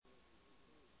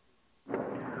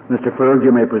Mr. Ferg,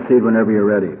 you may proceed whenever you're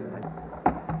ready.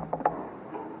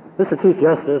 Mr. Chief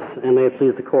Justice, and may it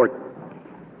please the Court,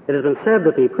 it has been said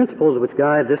that the principles which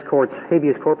guide this Court's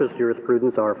habeas corpus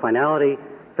jurisprudence are finality,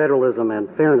 federalism, and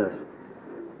fairness.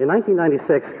 In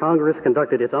 1996, Congress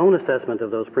conducted its own assessment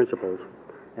of those principles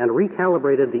and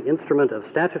recalibrated the instrument of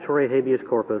statutory habeas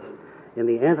corpus in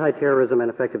the Anti-Terrorism and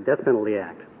Effective Death Penalty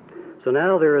Act. So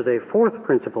now there is a fourth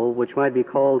principle which might be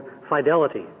called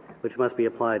fidelity, which must be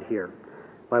applied here,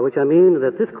 by which I mean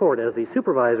that this Court, as the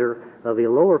supervisor of the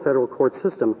lower federal court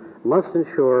system, must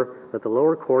ensure that the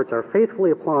lower courts are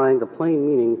faithfully applying the plain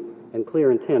meaning and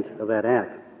clear intent of that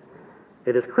act.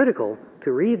 It is critical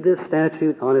to read this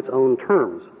statute on its own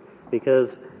terms, because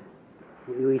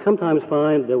we sometimes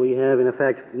find that we have, in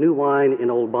effect, new wine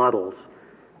in old bottles,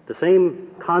 the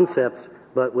same concepts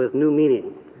but with new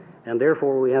meaning. And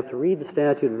therefore we have to read the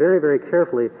statute very, very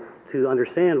carefully to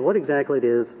understand what exactly it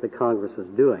is that Congress is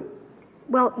doing.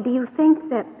 Well, do you think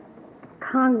that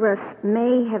Congress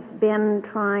may have been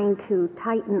trying to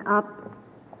tighten up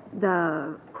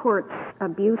the court's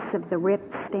abuse of the writ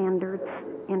standards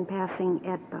in passing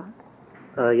AEDPA?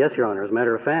 Yes, Your Honor. As a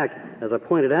matter of fact, as I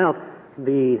pointed out,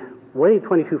 the way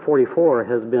 2244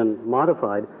 has been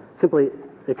modified simply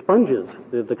expunges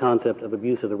the concept of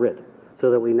abuse of the writ,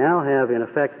 so that we now have, in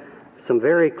effect, some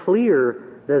very clear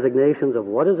designations of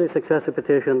what is a successive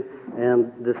petition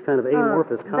and this kind of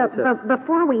amorphous concept.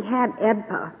 Before we had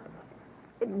AEDPA,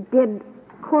 did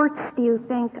courts, do you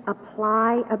think,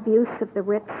 apply abuse of the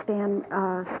writ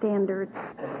standards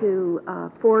to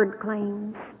Ford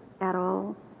claims at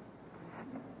all?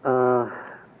 No,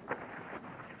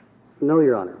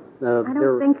 Your Honor. I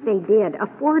don't think they did. A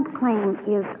Ford claim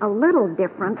is a little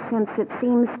different since it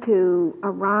seems to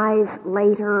arise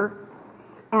later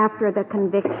after the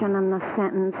conviction and the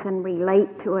sentence and relate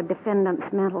to a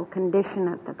defendant's mental condition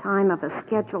at the time of a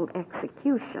scheduled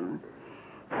execution.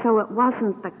 So it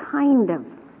wasn't the kind of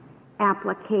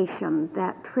application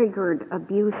that triggered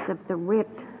abuse of the writ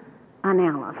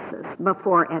analysis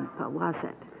before AEDPA, was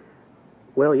it?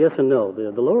 Well, yes and no.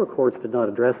 The lower courts did not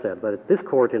address that, but this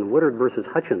court in Woodard versus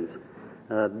Hutchins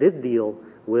did deal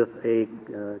with a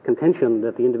contention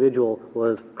that the individual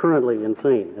was currently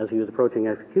insane as he was approaching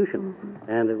execution.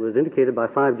 Mm-hmm. And it was indicated by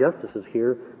 5 justices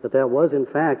here that that was, in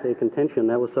fact, a contention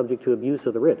that was subject to abuse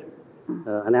of the writ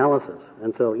analysis.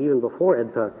 And so even before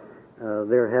AEDPA,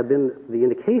 there had been the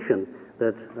indication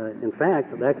that, in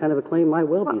fact, that kind of a claim might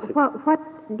well be successful. What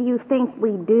do you think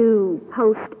we do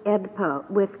post-AEDPA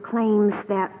with claims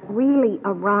that really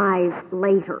arise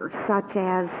later, such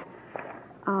as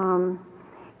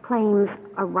claims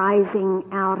arising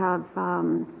out of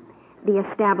the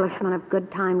establishment of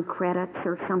good time credits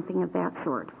or something of that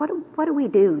sort? What do we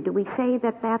do? Do we say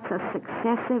that that's a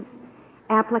successive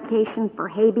application for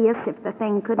habeas if the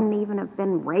thing couldn't even have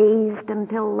been raised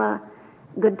until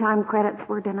good time credits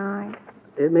were denied?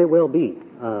 It may well be.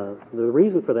 The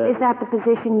reason for that... Is that the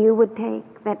position you would take,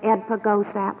 that AEDPA goes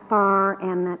that far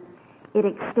and that it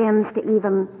extends to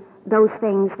even those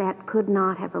things that could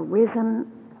not have arisen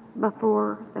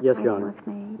before the Yes, claim Your Honor. was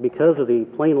made? Because of the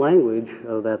plain language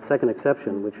of that second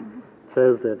exception, which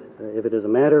says that if it is a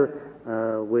matter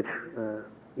which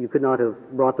you could not have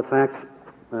brought the facts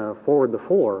forward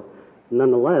before,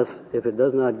 nonetheless, if it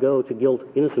does not go to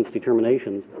guilt-innocence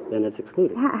determinations, then it's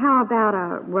excluded. How about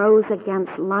a Rose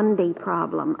against Lundy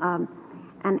problem?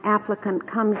 An applicant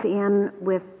comes in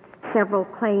with several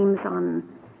claims on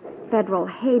federal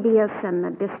habeas, and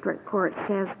the district court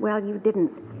says, well, you didn't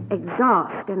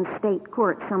exhaust in state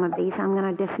court some of these. I'm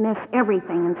going to dismiss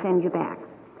everything and send you back.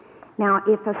 Now,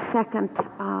 if a second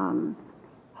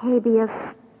habeas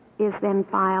is then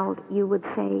filed, you would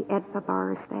say AEDPA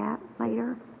bars that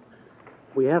later?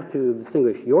 We have to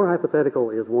distinguish. Your hypothetical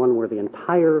is one where the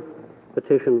entire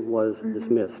petition was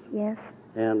dismissed. Yes.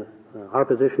 And our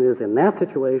position is, in that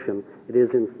situation, it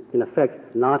is, in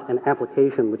effect, not an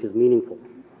application which is meaningful.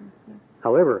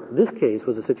 However, this case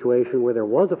was a situation where there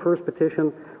was a first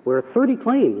petition where 30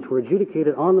 claims were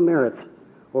adjudicated on the merits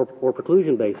or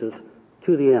preclusion basis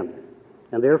to the end.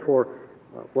 And therefore,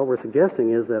 what we're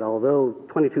suggesting is that although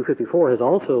 2254 has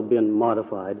also been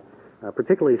modified,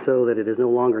 particularly so that it is no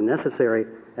longer necessary,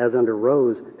 as under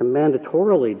Rose, to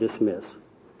mandatorily dismiss,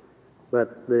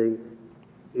 but the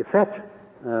effect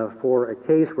for a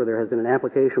case where there has been an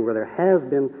application where there has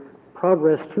been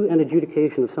progress to an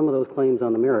adjudication of some of those claims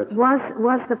on the merits.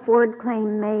 Was the Ford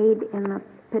claim made in the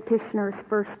petitioner's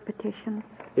first petition?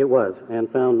 It was, and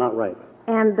found not right.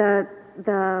 And the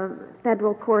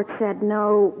federal court said,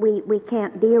 no, we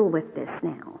can't deal with this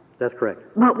now. That's correct.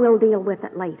 But we'll deal with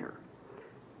it later.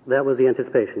 That was the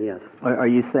anticipation, yes. Are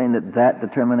you saying that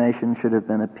determination should have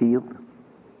been appealed?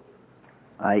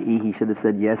 i.e. he should have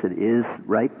said, yes, it is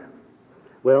ripe?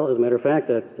 Well, as a matter of fact,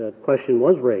 that question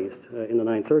was raised in the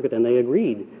Ninth Circuit, and they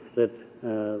agreed that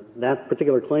that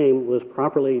particular claim was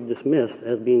properly dismissed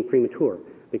as being premature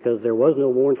because there was no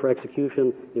warrant for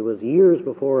execution. It was years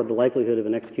before the likelihood of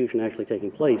an execution actually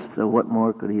taking place. So what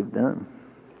more could he have done?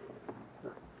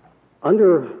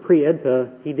 Under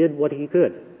pre-EDPA, he did what he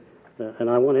could. And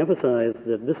I want to emphasize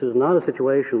that this is not a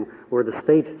situation where the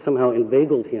state somehow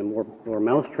inveigled him or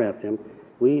mousetrapped him.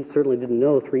 We certainly didn't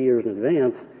know 3 years in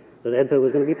advance that EDPA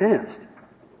was going to be passed.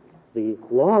 The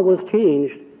law was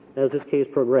changed as this case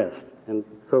progressed. And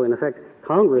so, in effect,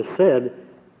 Congress said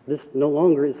this no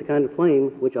longer is the kind of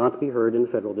claim which ought to be heard in the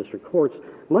federal district courts,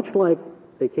 much like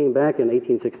they came back in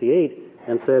 1868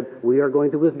 and said, we are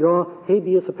going to withdraw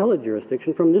habeas appellate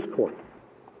jurisdiction from this court.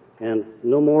 And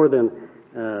no more than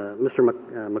Mr.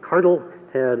 McCardle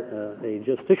had a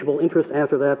justiciable interest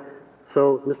after that,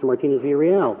 so Mr.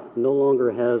 Martinez-Villareal no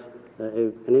longer has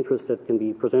an interest that can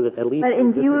be presented at least... But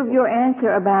in view of your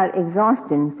answer about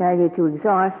exhaustion, failure to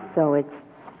exhaust, so it's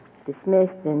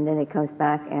dismissed and then it comes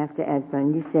back after EDPA,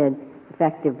 and you said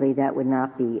effectively that would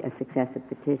not be a successive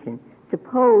petition.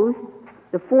 Suppose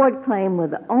the Ford claim were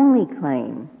the only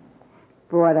claim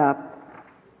brought up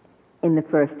in the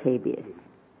first habeas,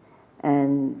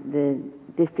 and the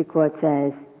district court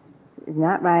says, it's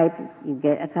not right, you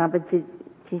get a competency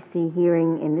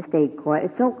hearing in the state court.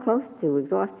 It's so close to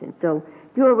exhaustion. So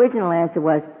your original answer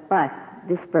was, but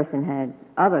this person had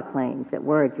other claims that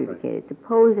were adjudicated. Right.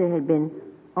 Suppose it had been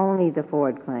only the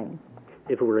Ford claim.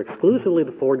 If it were exclusively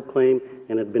the Ford claim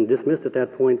and had been dismissed at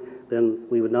that point, then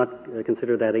we would not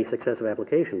consider that a successive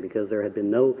application because there had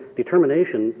been no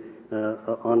determination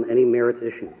on any merits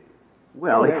issue.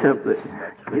 Well, except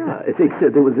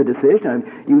that there was a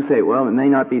decision. You say, well, it may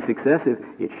not be successive.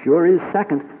 It sure is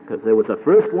second, because there was a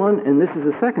first one and this is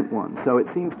a second one. So it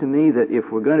seems to me that if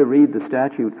we're going to read the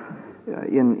statute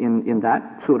in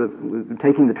that sort of,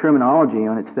 taking the terminology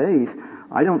on its face,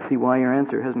 I don't see why your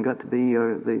answer hasn't got to be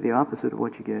the opposite of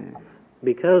what you gave.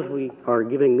 Because we are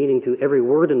giving meaning to every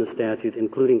word in the statute,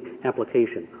 including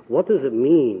application. What does it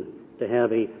mean to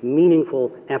have a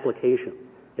meaningful application?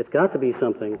 It's got to be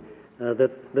something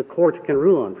that the court can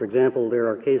rule on. For example, there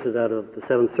are cases out of the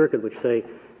Seventh Circuit which say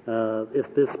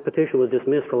if this petition was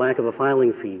dismissed for lack of a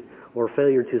filing fee or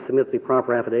failure to submit the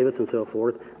proper affidavits and so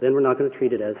forth, then we're not going to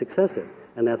treat it as successive.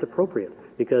 And that's appropriate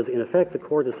because, in effect, the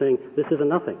court is saying this is a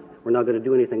nothing. We're not going to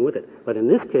do anything with it. But in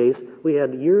this case, we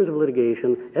had years of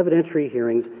litigation, evidentiary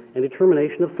hearings, and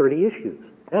determination of 30 issues.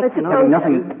 That's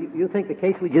nothing. You think the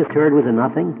case we just heard was a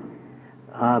nothing?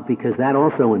 Because that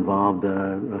also involved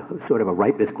sort of a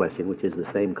ripeness question, which is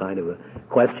the same kind of a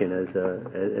question as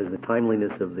the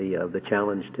timeliness of the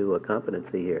challenge to a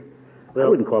competency here. Well, I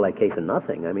wouldn't call that case a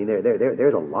nothing. I mean,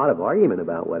 there's a lot of argument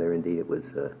about whether indeed it was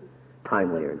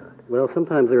timely or not. Well,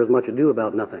 sometimes there is much ado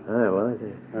about nothing.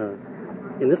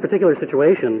 In this particular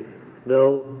situation,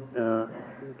 though,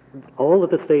 all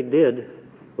that the state did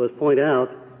was point out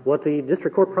what the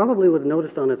district court probably would have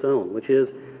noticed on its own, which is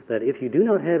that if you do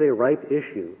not have a ripe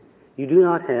issue, you do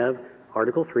not have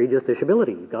Article III justiciability.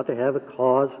 You've got to have a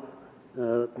cause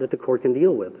that the court can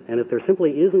deal with. And if there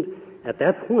simply isn't, at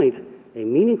that point, a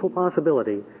meaningful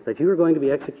possibility that you are going to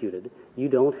be executed, you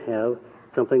don't have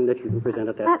something that you can present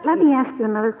at that point. Let me ask you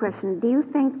another question. Do you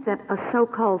think that a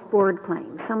so-called Ford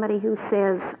claim, somebody who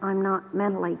says, I'm not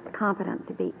mentally competent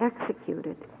to be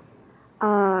executed,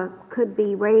 could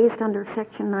be raised under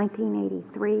Section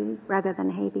 1983 rather than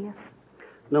habeas?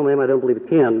 No, ma'am, I don't believe it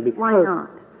can. Because why not?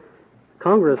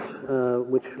 Congress,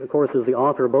 which, of course, is the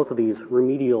author of both of these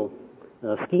remedial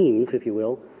schemes, if you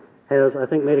will, has, I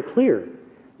think, made it clear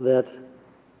that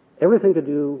everything to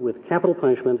do with capital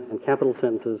punishment and capital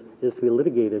sentences is to be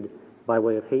litigated by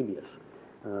way of habeas.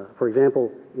 For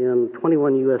example, in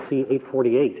 21 U.S.C.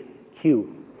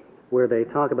 848Q, where they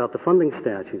talk about the funding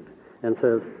statute and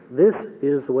says, this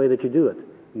is the way that you do it.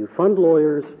 You fund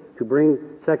lawyers to bring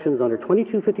sections under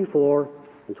 2254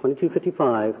 and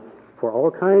 2255 for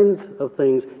all kinds of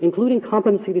things, including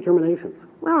competency determinations.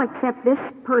 Well, except this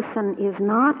person is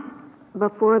not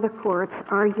before the courts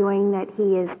arguing that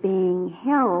he is being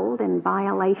held in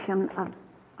violation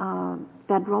of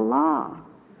federal law.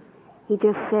 He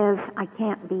just says, I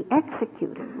can't be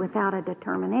executed without a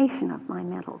determination of my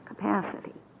mental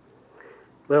capacity.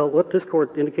 Well, what this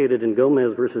court indicated in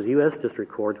Gomez versus U.S.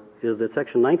 District Court is that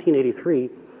Section 1983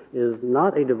 is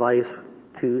not a device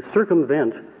to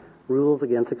circumvent rules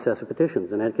against successive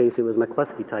petitions. In that case, it was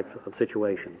McCluskey type of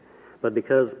situation. But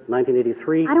because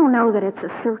 1983... I don't know that it's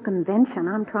a circumvention.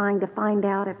 I'm trying to find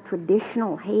out if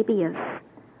traditional habeas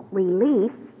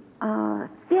relief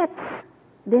fits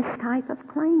this type of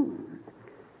claim.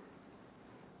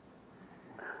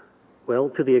 Well,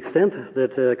 to the extent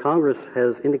that Congress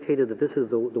has indicated that this is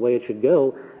the way it should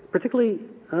go, particularly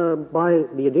by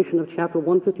the addition of Chapter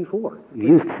 154.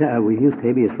 We've used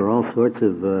habeas for all sorts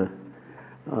of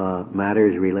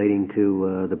matters relating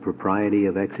to the propriety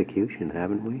of execution,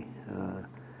 haven't we?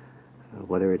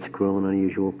 Whether it's cruel and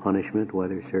unusual punishment,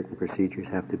 whether certain procedures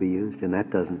have to be used, and that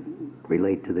doesn't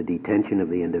relate to the detention of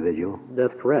the individual.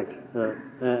 That's correct.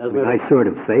 I sort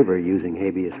of favor using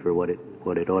habeas for what it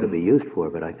ought to be used for,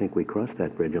 but I think we crossed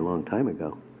that bridge a long time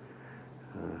ago.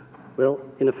 Well,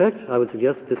 in effect, I would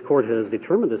suggest this court has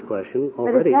determined this question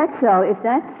already. But if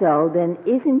that's so, then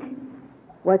isn't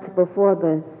what's before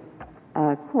the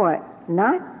court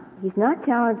he's not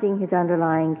challenging his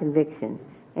underlying conviction,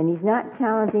 and he's not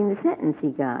challenging the sentence he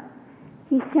got.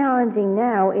 He's challenging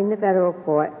now in the federal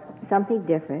court something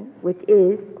different, which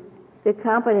is the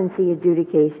competency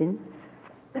adjudication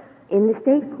in the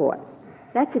state court.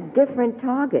 That's a different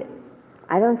target.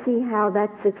 I don't see how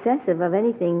that's successive of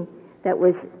anything that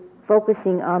was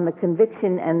focusing on the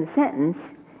conviction and the sentence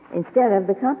instead of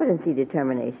the competency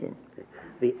determination.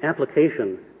 The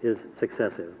application is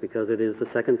successive because it is the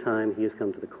second time he has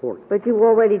come to the court. But you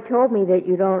already told me that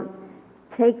you don't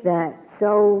take that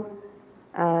so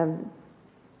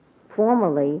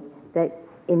formally that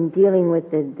in dealing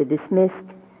with the dismissed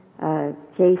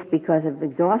case because of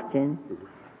exhaustion,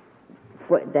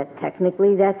 that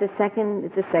technically it's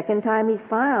the second time he's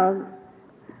filed.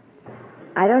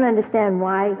 I don't understand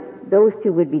why those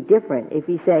two would be different. If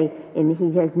you say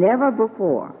he has never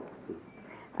before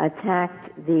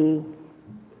attacked the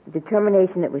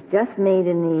determination that was just made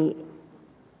in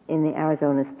the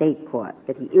Arizona State Court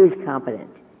that he is competent,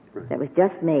 that was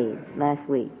just made last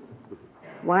week.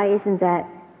 Why isn't that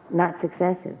not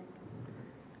successive?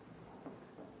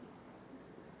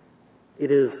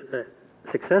 It is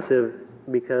successive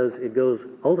because it goes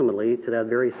ultimately to that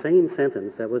very same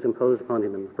sentence that was imposed upon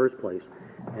him in the first place,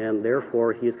 and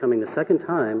therefore he is coming the second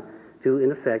time to,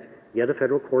 in effect, yet a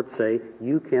federal court say,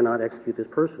 you cannot execute this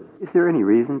person. Is there any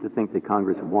reason to think that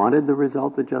Congress wanted the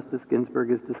result that Justice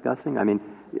Ginsburg is discussing? I mean,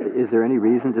 is there any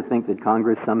reason to think that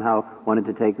Congress somehow wanted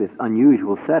to take this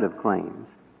unusual set of claims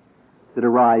that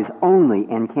arise only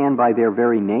and can by their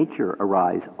very nature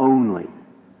arise only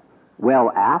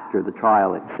well after the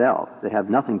trial itself, that have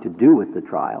nothing to do with the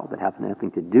trial, that have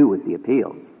nothing to do with the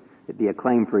appeals? It'd be a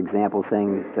claim, for example,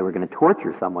 saying that they were going to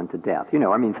torture someone to death.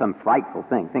 Some frightful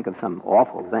thing. Think of some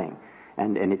awful thing.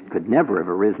 And it could never have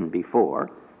arisen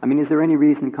before. I mean, is there any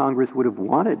reason Congress would have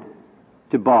wanted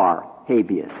to bar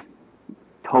habeas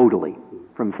totally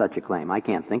from such a claim? I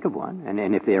can't think of one.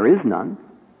 And if there is none,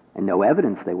 and no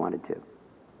evidence they wanted to,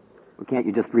 well, can't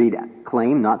you just read a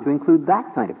claim not to include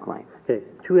that kind of claim? Okay,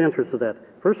 two answers to that.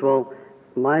 First of all,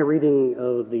 my reading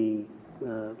of the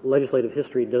legislative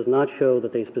history does not show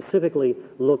that they specifically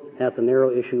looked at the narrow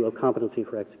issue of competency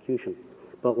for execution.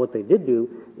 But what they did do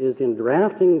is, in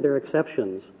drafting their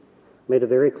exceptions, made it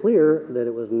very clear that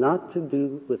it was not to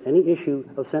do with any issue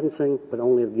of sentencing, but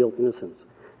only of guilt innocence.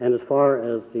 And as far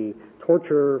as the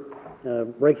torture,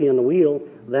 breaking on the wheel,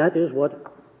 that is what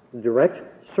direct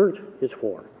cert is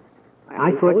for.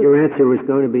 I thought your answer was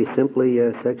going to be simply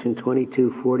Section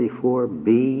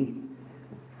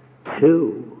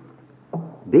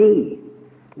 2244B2B,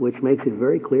 which makes it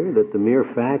very clear that the mere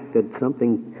fact that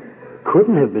something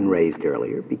couldn't have been raised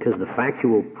earlier because the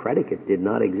factual predicate did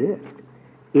not exist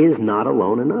is not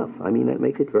alone enough. I mean, that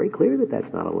makes it very clear that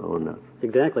that's not alone enough.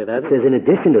 Exactly. That says, in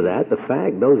addition to that,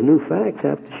 those new facts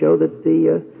have to show that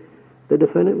the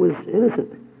defendant was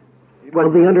innocent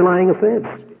of the underlying offense.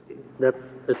 That's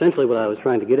essentially what I was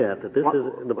trying to get at, that this is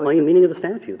the plain meaning of the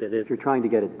statute. If you're trying to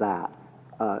get at that,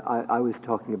 I was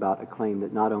talking about a claim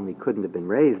that not only couldn't have been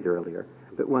raised earlier,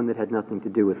 but one that had nothing to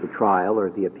do with the trial or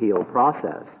the appeal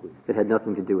process, that had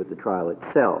nothing to do with the trial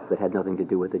itself, that had nothing to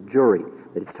do with the jury,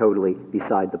 that it's totally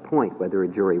beside the point whether a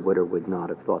jury would or would not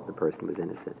have thought the person was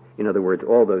innocent. In other words,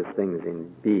 all those things in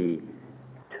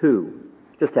B2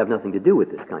 just have nothing to do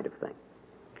with this kind of thing.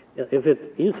 If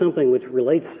it is something which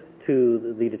relates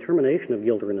to the determination of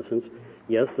guilt or innocence,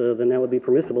 yes, then that would be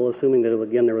permissible, assuming that,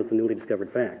 again, there was the newly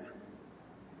discovered facts.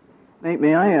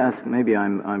 May I ask, maybe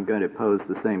I'm going to pose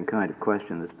the same kind of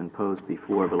question that's been posed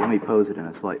before, but let me pose it in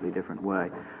a slightly different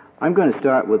way. I'm going to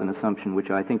start with an assumption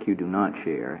which I think you do not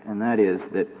share, and that is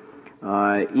that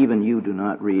even you do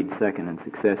not read second and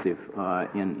successive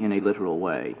in a literal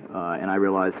way. And I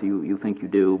realize you think you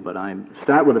do, but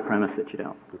start with the premise that you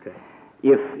don't. Okay.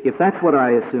 If that's what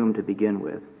I assume to begin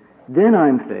with, then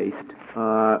I'm faced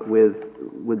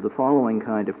with the following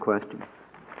kind of question.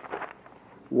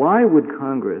 Why would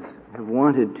Congress have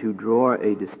wanted to draw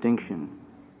a distinction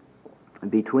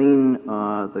between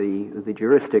the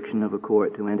jurisdiction of a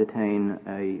court to entertain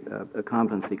a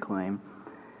competency claim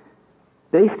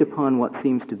based upon what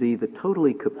seems to be the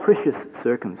totally capricious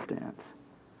circumstance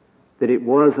that it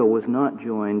was or was not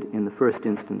joined in the first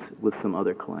instance with some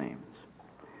other claims.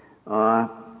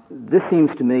 This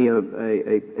seems to me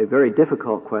a very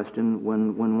difficult question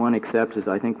when one accepts, as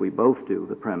I think we both do,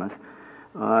 the premise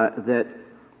that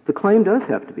the claim does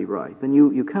have to be right. Then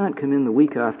you can't come in the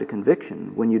week after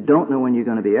conviction when you don't know when you're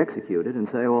going to be executed and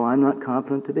say, well, I'm not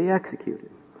competent to be executed.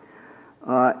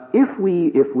 If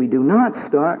we do not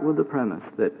start with the premise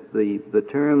that the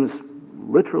terms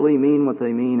literally mean what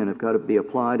they mean and have got to be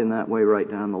applied in that way right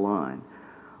down the line,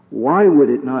 why would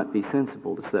it not be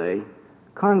sensible to say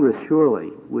Congress surely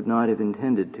would not have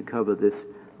intended to cover this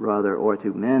rather, or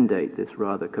to mandate this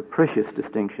rather capricious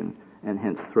distinction and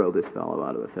hence throw this fellow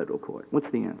out of a federal court? What's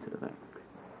the answer to that?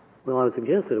 Well, I would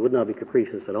suggest that it would not be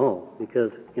capricious at all,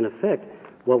 because in effect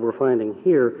what we're finding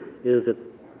here is that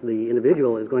the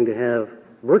individual is going to have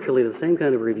virtually the same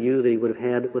kind of review that he would have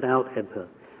had without AEDPA,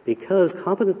 because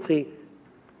competency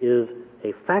is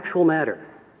a factual matter.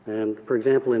 And, for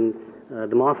example, in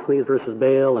Demosthenes versus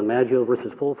Bale and Maggio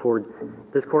versus Fulford,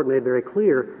 this court made very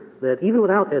clear that even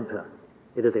without AEDPA,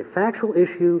 it is a factual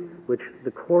issue which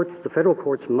the federal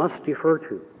courts must defer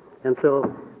to. And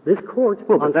so this court...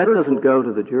 Well, but that doesn't go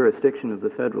to the jurisdiction of the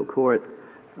federal court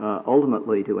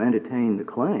ultimately to entertain the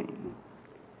claim.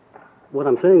 What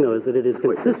I'm saying, though, is that it is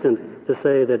consistent to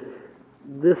say that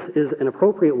this is an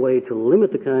appropriate way to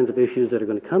limit the kinds of issues that are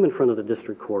going to come in front of the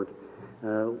district court,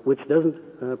 which doesn't...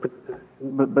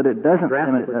 But it doesn't...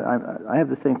 I have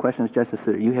the same question as Justice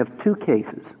Souter. You have two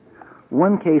cases.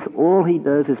 One case, all he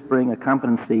does is bring a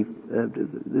competency,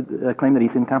 a claim that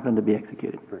he's incompetent to be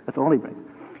executed. Right. That's all he brings.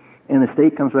 And the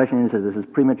state comes rushing in and says this is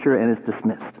premature and it's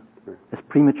dismissed. Right. It's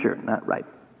premature, not right.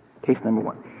 Case number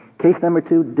one. Case number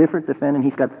two, different defendant.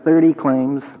 He's got 30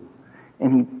 claims,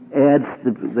 and he adds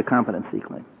the competency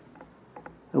claim.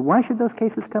 So why should those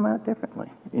cases come out differently?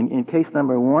 In case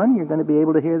number one, you're going to be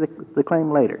able to hear the claim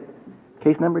later.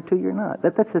 Case number two, you're not.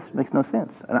 That just makes no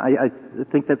sense. And I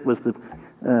think that was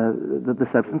the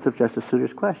substance of Justice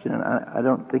Souter's question, and I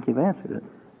don't think you've answered it.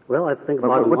 Well, I think the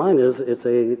bottom line is it's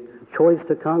a choice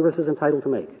that Congress is entitled to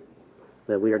make,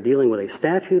 that we are dealing with a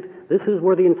statute. This is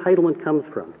where the entitlement comes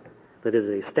from, that it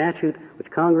is a statute which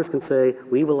Congress can say,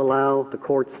 we will allow the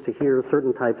courts to hear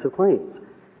certain types of claims.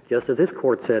 Just as this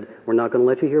court said, we're not going to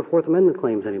let you hear Fourth Amendment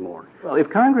claims anymore. Well, if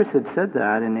Congress had said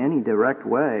that in any direct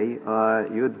way,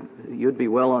 you'd be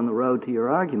well on the road to your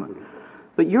argument.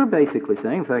 But you're basically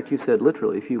saying, in fact, you said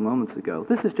literally a few moments ago,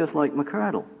 this is just like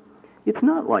McArdle. It's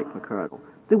not like McArdle.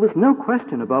 There was no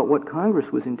question about what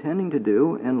Congress was intending to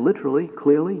do and literally,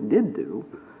 clearly did do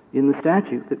in the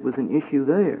statute that was an issue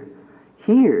there.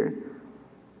 Here,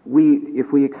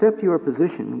 if we accept your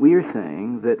position, we are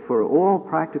saying that for all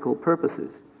practical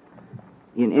purposes,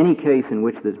 in any case in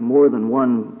which there's more than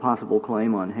one possible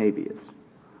claim on habeas,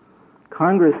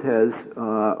 Congress has,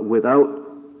 without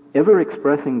ever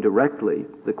expressing directly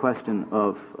the question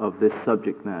of this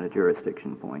subject matter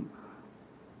jurisdiction point,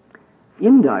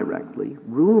 indirectly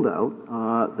ruled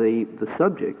out the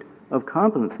subject of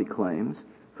competency claims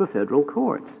for federal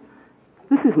courts.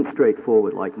 This isn't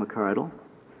straightforward like McArdle.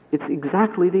 It's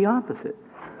exactly the opposite.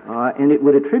 And it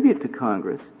would attribute to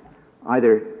Congress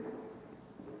either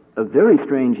a very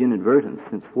strange inadvertence,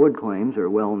 since Ford claims are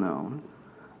well known,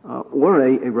 or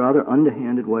a rather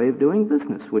underhanded way of doing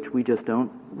business, which we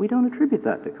don't attribute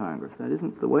that to Congress. That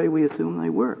isn't the way we assume they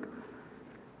work.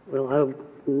 Well, I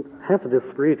have to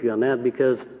disagree with you on that,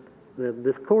 because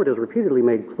this court has repeatedly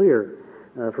made clear,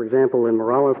 for example, in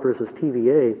Morales versus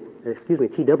TWA,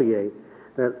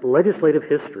 that legislative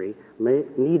history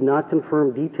need not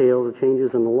confirm details of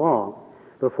changes in the law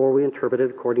before we interpret it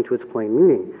according to its plain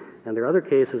meaning. And there are other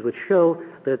cases which show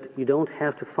that you don't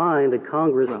have to find that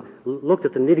Congress looked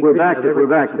at the nitty-gritty of every We're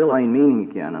back to plain meaning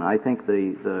again, and I think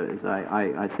as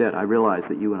I said, I realize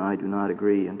that you and I do not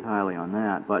agree entirely on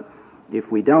that, but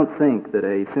if we don't think that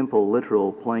a simple,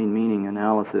 literal, plain meaning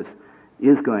analysis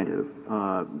is going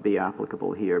to be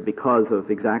applicable here because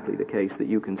of exactly the case that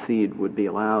you concede would be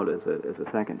allowed as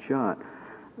a second shot,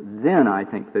 then I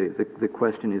think the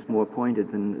question is more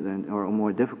pointed or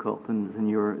more difficult than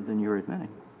you're admitting.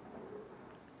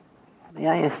 May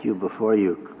I ask you before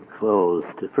you close,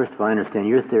 first of all, I understand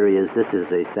your theory is this is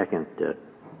a second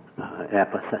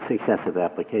successive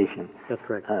application. That's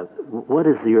correct. What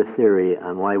is your theory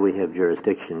on why we have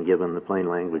jurisdiction, given the plain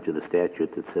language of the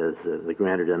statute that says the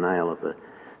grant or denial of a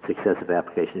successive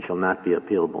application shall not be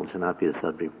appealable and shall not be a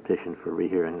subject petition for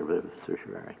rehearing or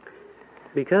certiorari?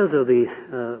 Because of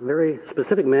the very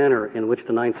specific manner in which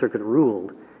the Ninth Circuit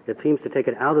ruled, it seems to take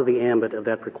it out of the ambit of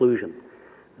that preclusion.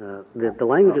 The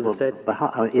language of the statute...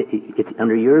 But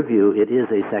under your view, it is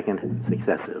a second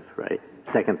successive, right?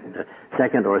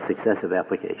 Second or successive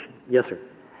application. Yes, sir.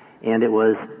 And it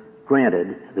was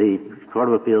granted. The Court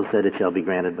of Appeals said it shall be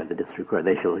granted by the district court.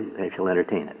 They shall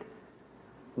entertain it.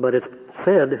 But it's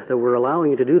said that we're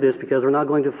allowing you to do this because we're not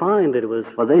going to find that it was...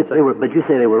 Well, they were, but you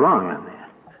say they were wrong on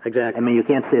that. Exactly. I mean, you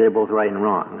can't say they're both right and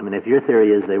wrong. I mean, if your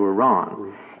theory is they were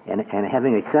wrong, and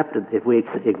having accepted, if we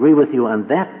agree with you on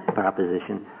that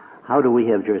proposition, how do we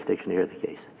have jurisdiction to hear the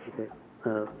case?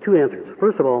 Okay. Two answers.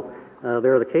 First of all,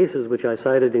 there are the cases which I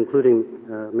cited, including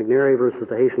McNary versus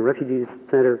the Haitian Refugees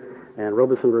Center and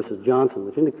Robeson versus Johnson,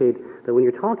 which indicate that when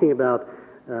you're talking about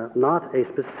not a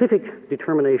specific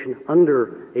determination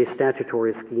under a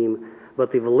statutory scheme,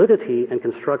 but the validity and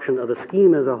construction of the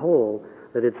scheme as a whole,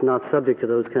 that it's not subject to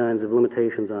those kinds of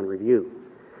limitations on review.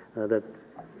 That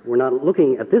we're not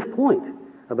looking at this point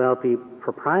about the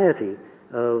propriety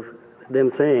of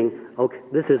them saying, okay,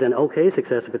 this is an okay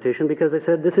successive petition, because they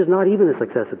said this is not even a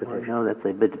successive petition. No,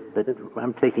 but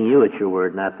I'm taking you at your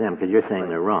word, not them, because you're saying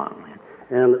they're wrong.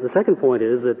 And the second point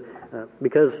is that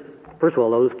because, first of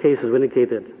all, those cases indicate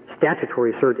that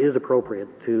statutory cert is appropriate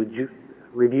to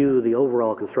review the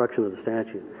overall construction of the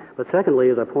statute. But secondly,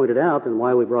 as I pointed out, and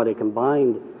why we brought a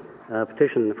combined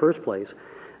petition in the first place,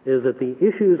 is that the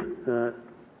issues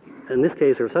in this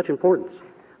case are of such importance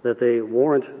that they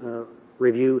warrant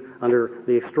review under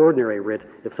the extraordinary writ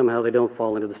if somehow they don't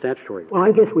fall into the statutory. Well,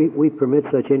 I guess we permit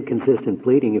such inconsistent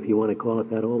pleading, if you want to call it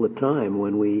that, all the time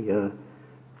when we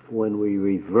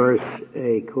reverse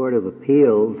a court of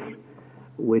appeals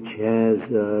which has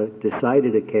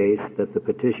decided a case that the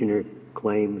petitioner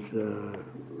claims,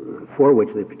 for which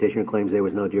the petitioner claims there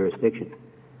was no jurisdiction.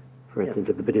 For instance,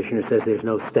 if the petitioner says there's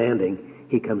no standing,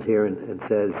 he comes here and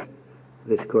says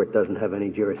this court doesn't have any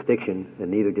jurisdiction, and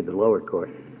neither did the lower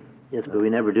court. Yes, but we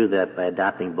never do that by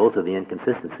adopting both of the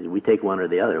inconsistencies. We take one or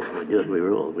the other. When we do as we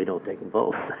rule. We don't take them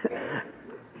both.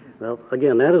 Well,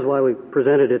 again, that is why we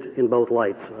presented it in both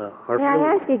lights. May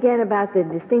I ask again about the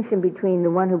distinction between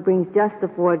the one who brings just the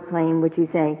Ford claim, which you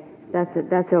say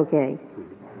that's okay.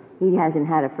 He hasn't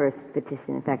had a first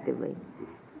petition effectively.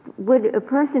 Would a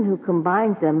person who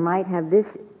combines them might have this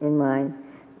in mind?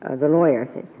 The lawyer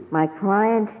said, "My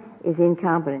client is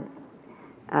incompetent.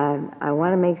 I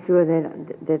want to make sure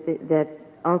that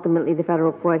ultimately the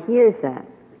federal court hears that.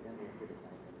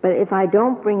 But if I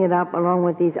don't bring it up along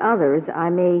with these others,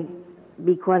 I may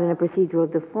be caught in a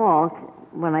procedural default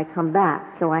when I come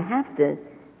back. So I have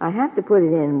to put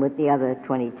it in with the other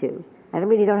 22. I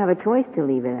really don't have a choice to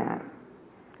leave it out."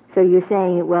 So you're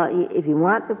saying, well, if you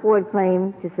want the Ford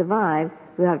claim to survive,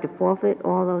 you have to forfeit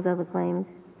all those other claims?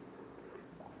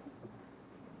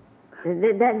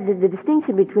 The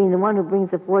distinction between the one who brings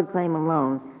the Ford claim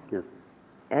alone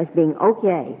as being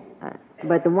okay,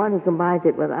 but the one who combines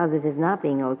it with others as not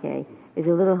being okay, is a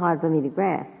little hard for me to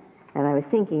grasp. And I was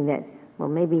thinking that, well,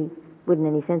 maybe wouldn't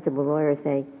any sensible lawyer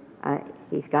say,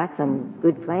 he's got some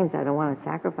good claims, I don't want to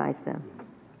sacrifice them.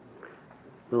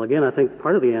 Well, again, I think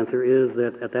part of the answer is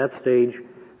that at that stage,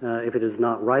 if it is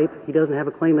not ripe, he doesn't have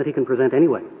a claim that he can present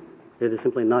anyway. It is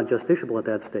simply not justiciable at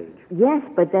that stage. Yes,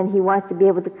 but then he wants to be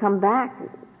able to come back.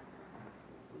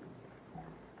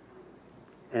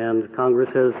 And Congress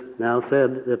has now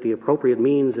said that the appropriate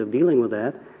means of dealing with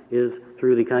that is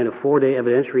through the kind of 4-day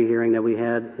evidentiary hearing that we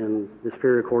had in the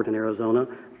Superior Court in Arizona,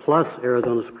 plus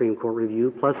Arizona Supreme Court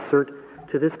review, plus cert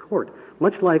to this court,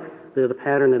 much like the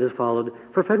pattern that is followed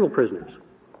for federal prisoners.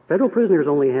 Federal prisoners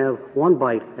only have one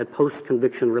bite at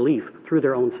post-conviction relief through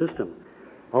their own system.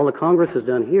 All the Congress has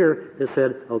done here is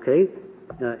said, okay,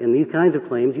 in these kinds of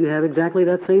claims, you have exactly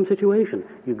that same situation.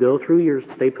 You go through your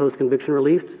state post-conviction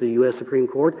relief to the U.S. Supreme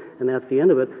Court, and that's the end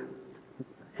of it,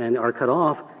 and are cut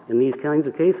off in these kinds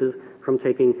of cases from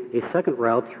taking a second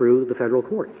route through the federal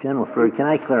courts. General Ferd, can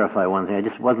I clarify one thing? I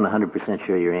just wasn't 100%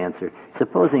 sure your answer.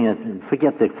 Supposing,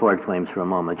 forget the Ford claims for a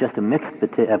moment, just a mixed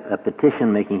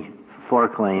petition making 4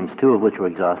 claims, 2 of which were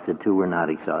exhausted, 2 were not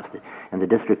exhausted, and the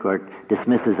district court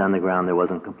dismisses on the ground there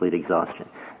wasn't complete exhaustion.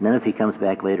 And then if he comes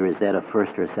back later, is that a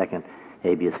first or a second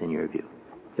habeas in your view?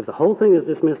 If the whole thing is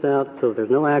dismissed out, so if there's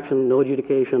no action, no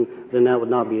adjudication, then that would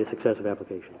not be a successive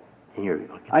application. In your view.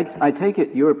 Okay. I take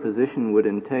it your position would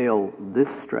entail this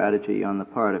strategy on the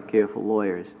part of careful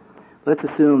lawyers. Let's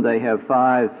assume they have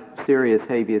 5 serious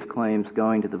habeas claims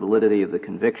going to the validity of the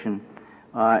conviction,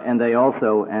 and they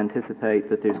also anticipate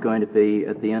that there's going to be,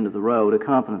 at the end of the road, a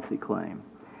competency claim.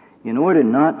 In order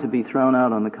not to be thrown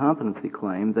out on the competency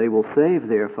claim, they will save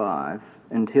their 5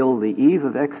 until the eve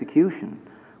of execution,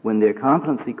 when their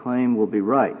competency claim will be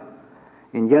right.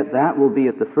 And yet that will be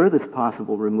at the furthest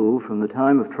possible remove from the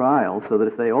time of trial, so that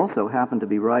if they also happen to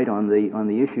be right on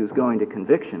the issues going to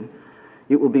conviction,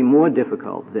 it will be more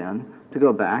difficult then to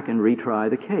go back and retry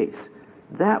the case.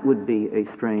 That would be a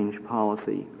strange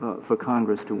policy for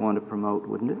Congress to want to promote,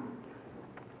 wouldn't it?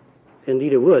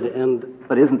 Indeed it would.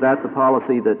 But isn't that the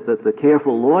policy that the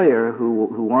careful lawyer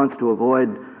who wants to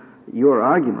avoid your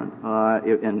argument,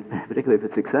 and particularly if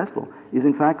it's successful, is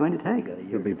in fact going to take?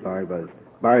 He'd be barred by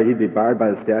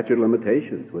the statute of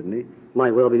limitations, wouldn't he?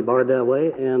 Might well be barred that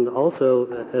way. And also,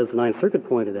 as the Ninth Circuit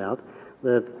pointed out,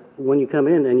 that when you come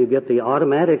in and you get the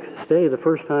automatic stay the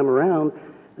first time around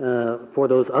for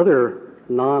those other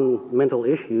non-mental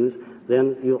issues,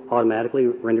 then you automatically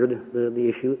rendered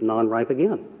the issue non-ripe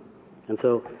again. And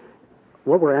so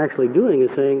what we're actually doing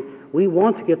is saying we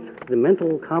want to get the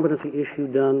mental competency issue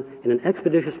done in an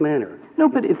expeditious manner. No,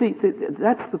 but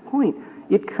that's the point.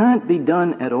 It can't be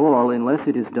done at all unless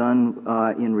it is done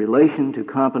in relation to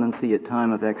competency at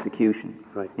time of execution.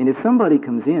 Right. And if somebody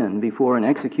comes in before an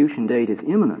execution date is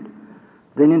imminent,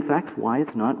 then in fact why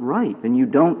it's not ripe. And you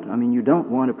don't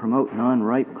want to promote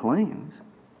non-ripe claims.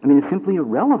 I mean, it's simply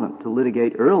irrelevant to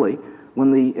litigate early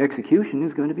when the execution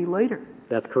is going to be later.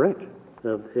 That's correct.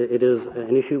 It is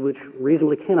an issue which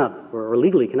reasonably cannot, or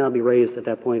legally cannot be raised at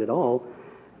that point at all,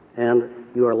 and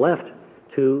you are left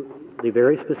to the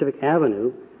very specific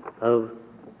avenue of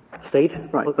state.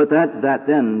 Right, but that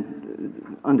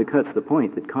then undercuts the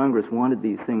point that Congress wanted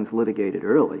these things litigated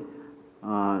early.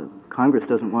 Congress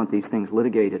doesn't want these things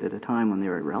litigated at a time when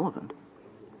they're irrelevant.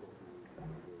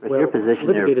 But your position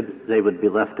there, they would be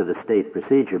left to the state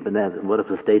procedure, but then what if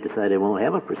the state decide they won't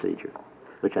have a procedure,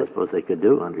 which I suppose they could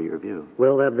do under your view?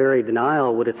 Well, that very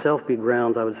denial would itself be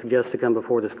grounds, I would suggest, to come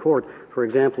before this court. For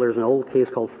example, there's an old case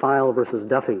called File versus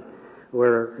Duffy,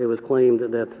 where it was claimed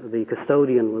that the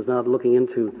custodian was not looking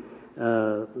into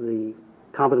the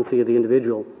competency of the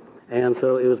individual, and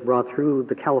so it was brought through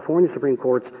the California Supreme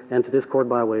Courts and to this court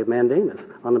by way of mandamus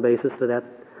on the basis that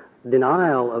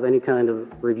denial of any kind of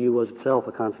review was itself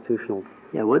a constitutional.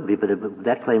 Yeah, it would be, but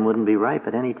that claim wouldn't be ripe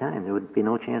at any time. There would be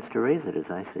no chance to raise it, as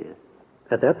I see it.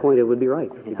 At that point, it would be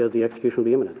ripe, because the execution would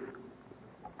be imminent.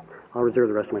 I'll reserve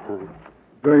the rest of my time.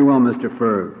 Very well, Mr.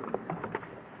 Ferg.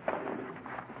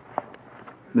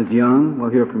 Ms. Young, we'll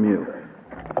hear from you.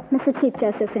 Mr. Chief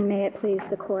Justice, and may it please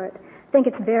the Court, I think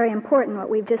it's very important what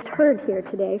we've just heard here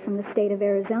today from the state of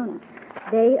Arizona.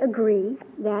 They agree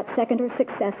that second or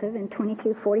successive in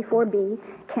 2244B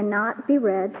cannot be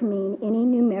read to mean any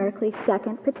numerically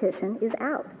second petition is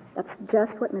out. That's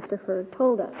just what Mr. Ferg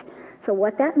told us. So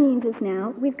what that means is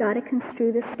now we've got to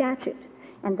construe the statute,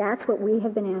 and that's what we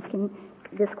have been asking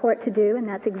this court to do, and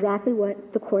that's exactly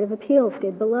what the Court of Appeals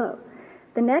did below.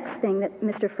 The next thing that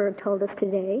Mr. Ferg told us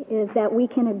today is that we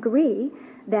can agree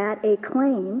that a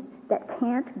claim that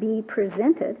can't be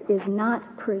presented, is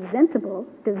not presentable,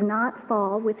 does not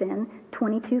fall within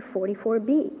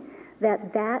 2244B,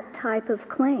 that type of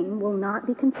claim will not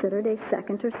be considered a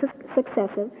second or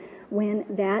successive when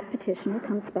that petitioner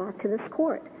comes back to this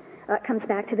court, comes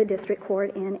back to the district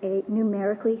court in a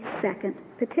numerically second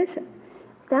petition.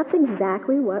 That's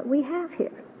exactly what we have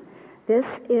here. This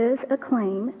is a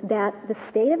claim that the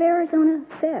state of Arizona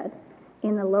said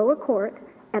in the lower court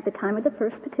at the time of the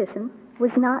first petition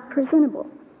was not presentable.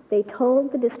 They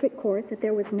told the district court that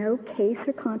there was no case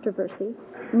or controversy,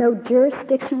 no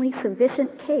jurisdictionally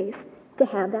sufficient case to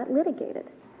have that litigated.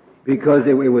 Because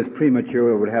it was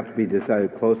premature, it would have to be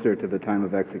decided closer to the time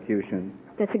of execution.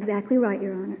 That's exactly right,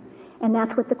 Your Honor. And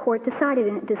that's what the court decided,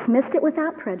 and it dismissed it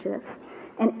without prejudice.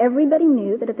 And everybody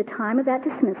knew that at the time of that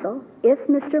dismissal, if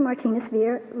Mr.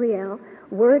 Martinez-Villareal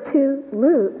were to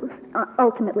lose,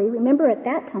 ultimately, remember at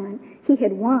that time, he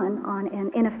had won on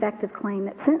an ineffective claim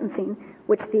at sentencing,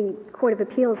 which the Court of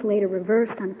Appeals later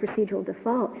reversed on procedural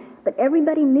default. But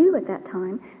everybody knew at that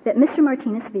time that Mr.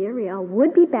 Martinez-Villareal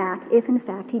would be back if, in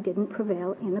fact, he didn't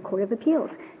prevail in the Court of Appeals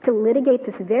to litigate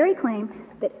this very claim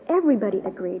that everybody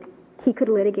agreed he could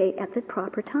litigate at the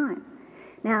proper time.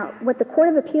 Now, what the Court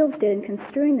of Appeals did in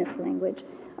construing this language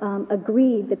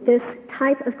agreed that this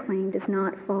type of claim does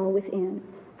not fall within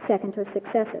second or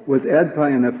successive. Was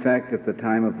AEDPA in effect at the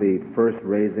time of the first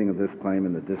raising of this claim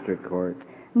in the district court?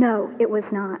 No, it was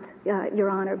not, Your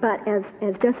Honor. But as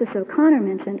Justice O'Connor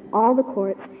mentioned, all the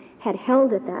courts had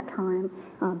held at that time,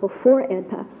 before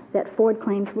AEDPA, that Ford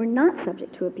claims were not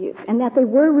subject to abuse, and that they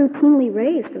were routinely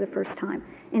raised for the first time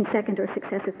in second or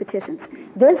successive petitions.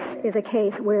 This is a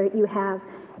case where you have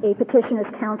a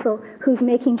petitioner's counsel who's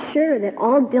making sure that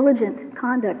all diligent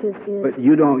conduct is... But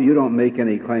you don't make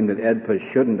any claim that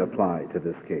AEDPA shouldn't apply to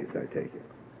this case, I take it.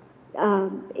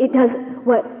 it does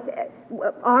what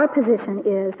our position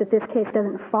is that this case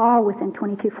doesn't fall within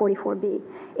 2244B.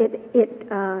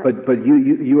 But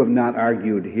you have not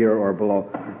argued here or below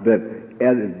that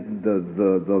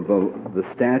the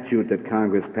statute that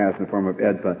Congress passed in the form of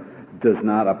EDPA does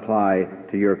not apply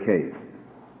to your case.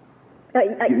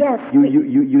 Yes.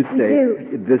 You say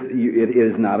it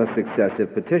is not a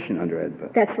successive petition under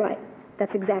EDPA. That's right.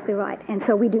 That's exactly right. And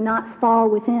so we do not fall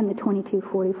within the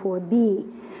 2244B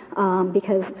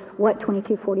because what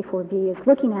 2244B is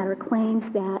looking at are claims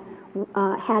that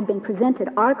had been presented.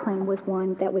 Our claim was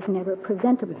one that was never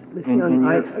presentable.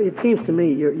 It seems to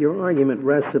me your argument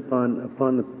rests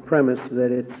upon the premise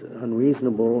that it's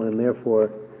unreasonable and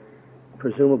therefore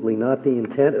presumably not the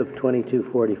intent of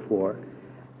 2244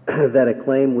 that a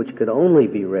claim which could only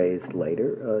be raised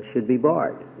later should be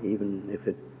barred, even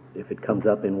if it comes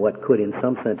up in what could in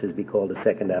some senses be called a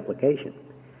second application.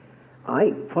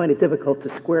 I find it difficult to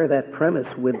square that premise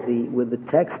with the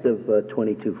text of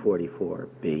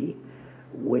 2244B,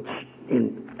 which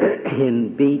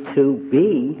in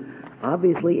B2B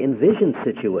obviously envisions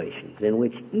situations in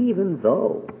which even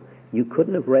though you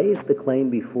couldn't have raised the claim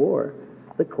before,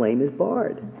 the claim is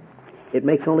barred. It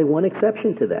makes only one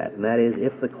exception to that, and that is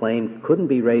if the claim couldn't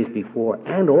be raised before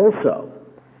and also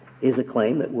is a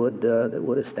claim that would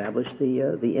establish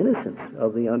the innocence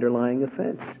of the underlying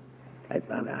offense.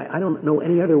 I don't know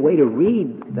any other way to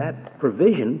read that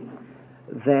provision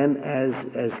than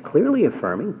as clearly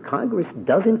affirming Congress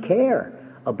doesn't care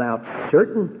about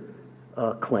certain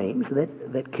claims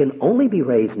that can only be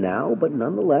raised now, but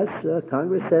nonetheless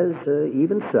Congress says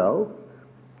even so,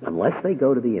 unless they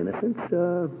go to the innocence,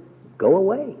 go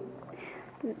away.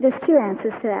 There's two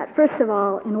answers to that. First of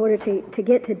all, in order to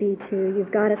get to B2,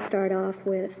 you've got to start off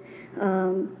with,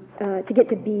 to get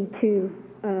to B2,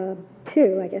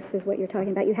 2, I guess is what you're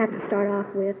talking about, you have to start off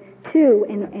with 2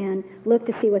 and look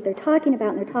to see what they're talking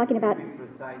about, and they're talking about...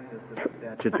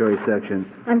 Statutory section.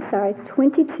 I'm sorry,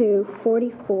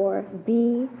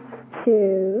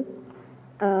 2244B2,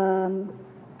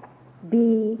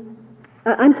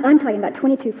 I'm talking about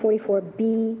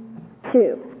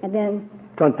 2244B2, and then...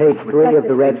 It's on page 3 of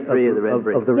the red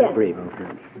brief.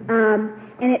 And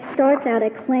it starts out a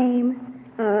claim...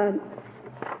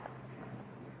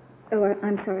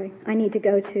 I'm sorry, I need to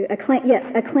go to a claim. Yes,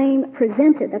 a claim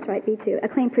presented, that's right, B2, a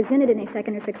claim presented in a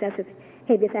second or successive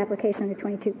habeas application under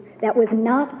 22 that was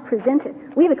not presented.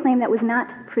 We have a claim that was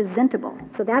not presentable,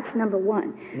 so that's number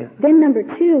one. Yeah. Then number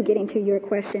 2, getting to your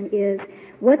question, is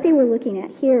what they were looking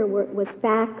at here was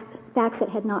facts that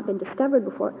had not been discovered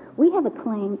before. We have a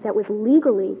claim that was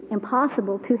legally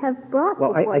impossible to have brought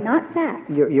before, not facts.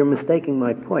 You're mistaking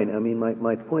my point. I mean,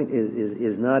 my point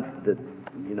is not that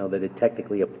that it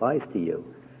technically applies to you.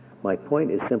 My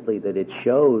point is simply that it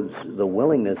shows the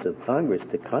willingness of Congress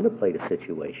to contemplate a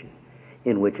situation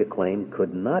in which a claim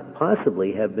could not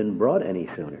possibly have been brought any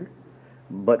sooner,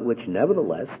 but which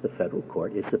nevertheless the federal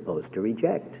court is supposed to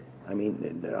reject. I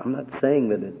mean, I'm not saying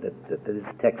that this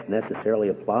text necessarily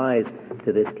applies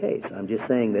to this case. I'm just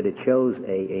saying that it shows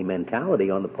a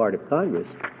mentality on the part of Congress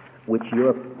which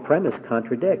your premise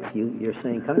contradicts. You're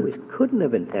saying Congress couldn't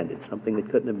have intended something that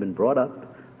couldn't have been brought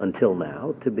up until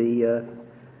now to be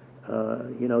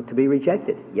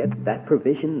rejected. Yet that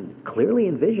provision clearly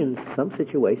envisions some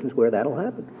situations where that'll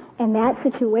happen. And that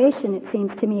situation, it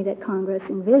seems to me, that Congress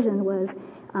envisioned was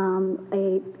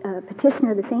a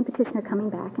petitioner, the same petitioner coming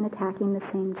back and attacking the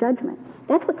same judgment.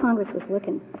 That's what Congress was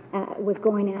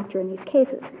going after in these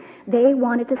cases. They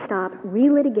wanted to stop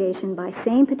relitigation by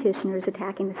same petitioners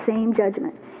attacking the same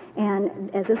judgment.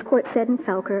 And as this court said in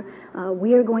Felker,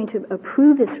 we are going to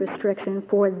approve this restriction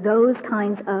for those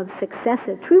kinds of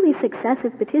truly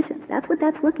successive petitions. That's what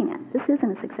that's looking at. This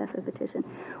isn't a successive petition.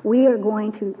 We are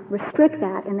going to restrict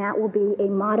that, and that will be a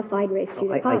modified res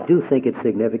judicata. I do think it's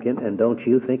significant, and don't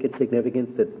you think it's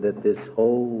significant that this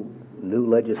whole new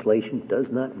legislation does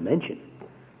not mention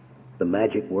the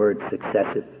magic word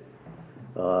successive,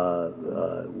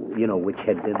 which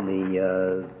had been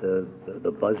the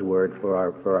buzzword for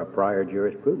our prior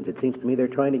jurisprudence. It seems to me they're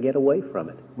trying to get away from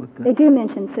it. They do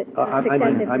mention successive.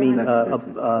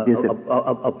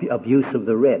 Abuse of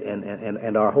the writ,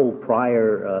 and our whole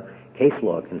prior case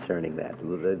law concerning that.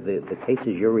 The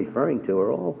cases you're referring to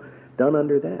are all done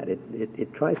under that.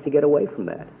 It tries to get away from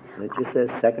that. And it just says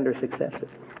second or successive.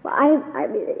 Well,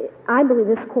 I believe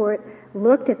this court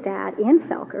looked at that in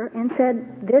Felker and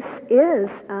said this is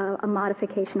a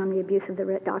modification on the abuse of the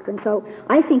writ doctrine. So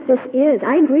I think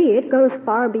I agree, it goes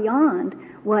far beyond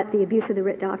what the abuse of the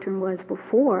writ doctrine was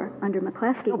before under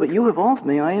McCleskey. No, but you have also,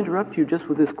 may I interrupt you just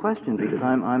with this question because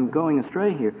I'm going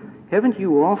astray here. Haven't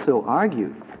you also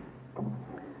argued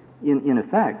in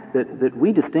effect, that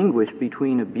we distinguish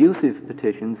between abusive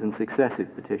petitions and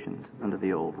successive petitions under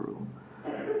the old rule.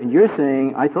 And you're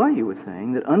saying, I thought you were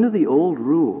saying, that under the old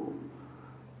rule,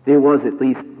 there was at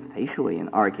least facially an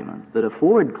argument that a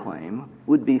Ford claim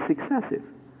would be successive.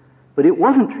 But it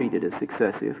wasn't treated as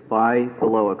successive by the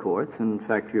lower courts. In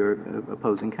fact, your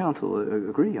opposing counsel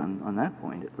agree on that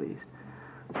point, at least.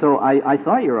 So I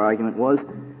thought your argument was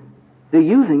they're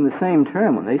using the same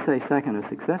term. When they say second or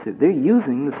successive, they're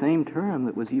using the same term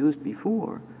that was used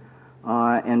before.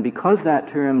 And because that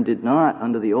term did not,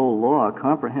 under the old law,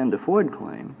 comprehend a Ford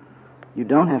claim, you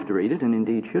don't have to read it, and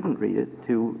indeed shouldn't read it,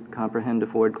 to comprehend a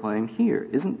Ford claim here,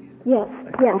 isn't it? Yes,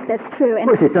 that's true. Of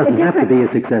course, it doesn't have to be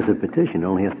a successive petition. It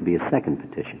only has to be a second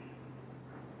petition.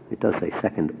 It does say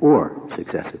second or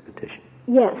successive petition.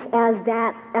 Yes, as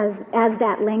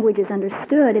that language is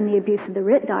understood in the abuse of the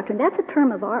writ doctrine, that's a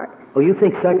term of art. Oh, you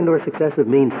think second or successive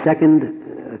means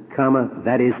second, comma,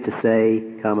 that is to say,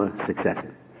 comma,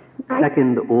 successive.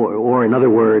 Second or in other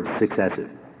words, successive.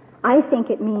 I think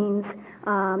it means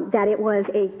that it was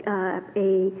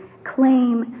a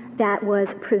claim that was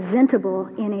presentable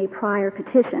in a prior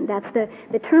petition. That's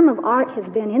the term of art has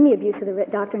been in the abuse of the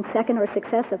writ doctrine, second or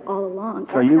successive, all along.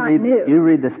 So you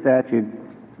read the statute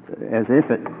as if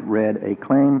it read a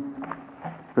claim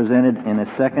presented in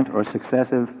a second or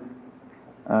successive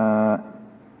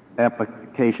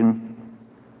application,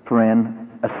 paren,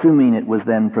 assuming it was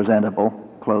then presentable,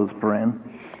 close paren.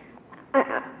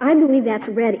 I believe that's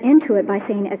read into it by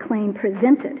saying a claim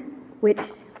presented, which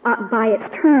by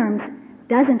its terms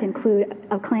doesn't include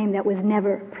a claim that was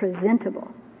never presentable.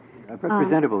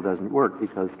 Presentable doesn't work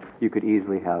because you could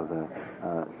easily have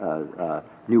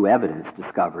new evidence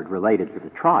discovered related to the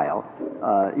trial,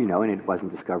 and it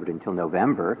wasn't discovered until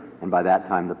November, and by that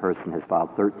time the person has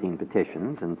filed 13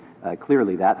 petitions, and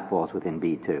clearly that falls within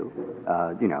B2.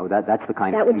 That's the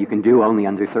kind of thing you can do only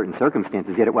under certain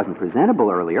circumstances, yet it wasn't presentable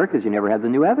earlier because you never had the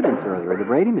new evidence earlier, the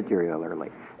Brady material early.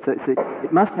 So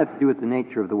it must have to do with the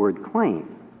nature of the word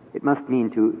claim. It must mean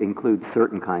to include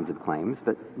certain kinds of claims,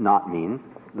 but not mean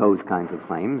those kinds of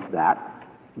claims that,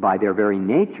 by their very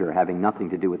nature, having nothing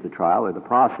to do with the trial or the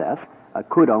process,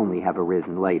 could only have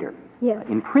arisen later. Yes.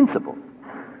 In principle.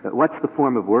 But what's the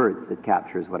form of words that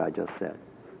captures what I just said?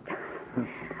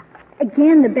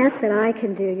 Again, the best that I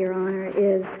can do, Your Honor,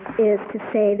 is to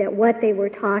say that what they were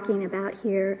talking about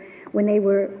here when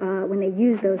they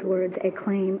used those words, a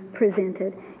claim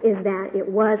presented, is that it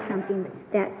was something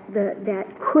that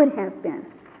could have been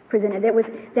presented. It was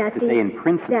that to say in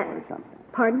principle or something.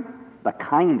 Pardon? The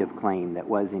kind of claim that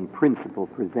was in principle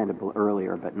presentable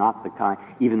earlier, but not the kind,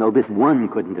 even though this one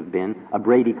couldn't have been, a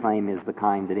Brady claim is the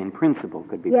kind that in principle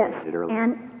could be presented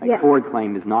earlier. A Ford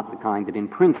claim is not the kind that in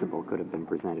principle could have been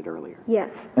presented earlier. Yes.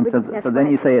 And so then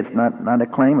you say it's not a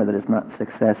claim or that it's not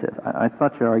successive. I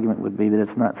thought your argument would be that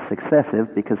it's not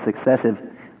successive because successive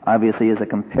obviously is a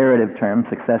comparative term,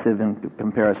 successive in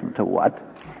comparison to what?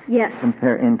 Yes.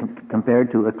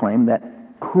 Compared to a claim that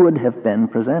could have been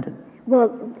presented.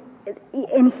 Well,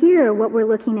 in here, what we're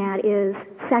looking at is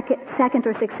second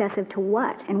or successive to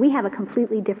what? And we have a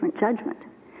completely different judgment.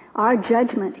 Our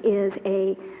judgment is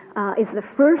the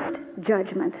first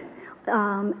judgment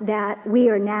that we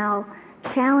are now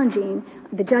challenging,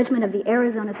 the judgment of the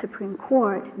Arizona Supreme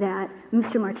Court that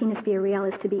Mr.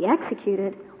 Martinez-Villareal is to be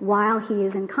executed while he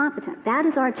is incompetent. That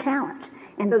is our challenge.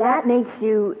 And so that makes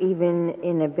you even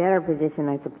in a better position,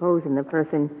 I suppose, than the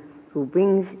person who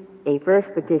brings a first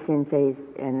petition, says,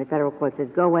 and the federal court says,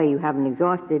 go away, you haven't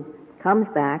exhausted, comes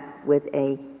back with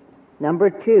a number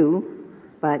 2,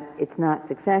 but it's not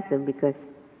successive because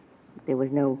there was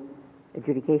no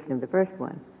adjudication of the first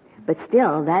one. But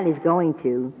still, that is going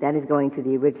to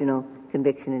the original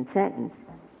conviction and sentence.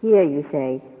 Here you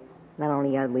say, not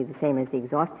only are we the same as the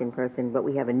exhaustion person, but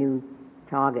we have a new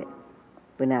target.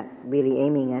 We're not really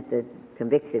aiming at the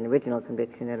original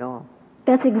conviction at all.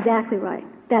 That's exactly right.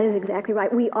 That is exactly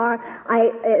right. We are,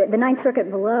 the Ninth Circuit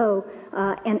below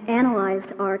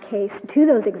analyzed our case to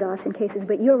those exhaustion cases,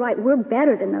 but you're right, we're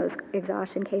better than those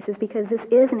exhaustion cases because this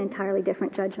is an entirely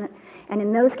different judgment, and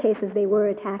in those cases they were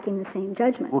attacking the same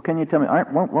judgment. Well, can you tell me,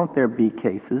 won't there be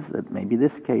cases, maybe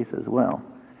this case as well,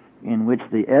 in which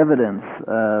the evidence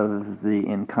of the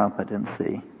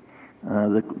incompetency,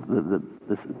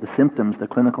 the symptoms, the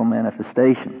clinical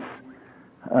manifestations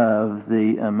of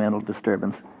the mental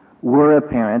disturbance were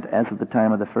apparent as of the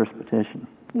time of the first petition?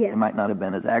 Yes. They might not have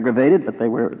been as aggravated, but they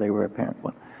were apparent.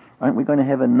 Well, aren't we going to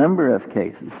have a number of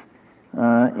cases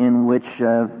in which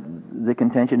the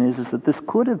contention is that this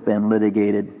could have been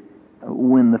litigated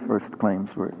when the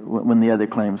other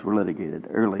claims were litigated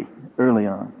early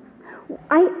on?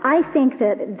 I think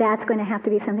that that's going to have to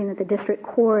be something that the district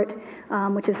court,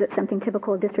 which is something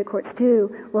typical of district courts do,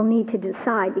 will need to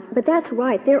decide. But that's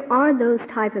right. There are those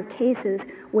type of cases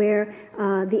where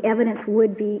the evidence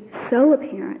would be so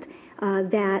apparent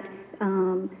that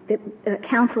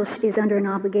counsel is under an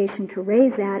obligation to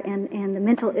raise that, and the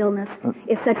mental illness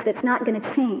is such that it's not going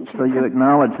to change. So you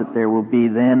acknowledge that there will be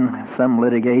then some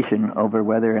litigation over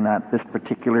whether or not this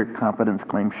particular competence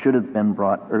claim should have been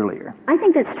brought earlier? I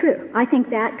think that's true. I think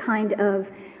that kind of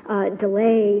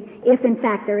delay, if in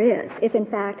fact there is, if in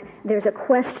fact there's a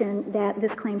question that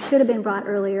this claim should have been brought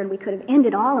earlier and we could have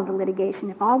ended all of the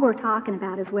litigation, if all we're talking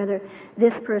about is whether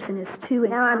this person is too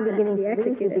incompetent to be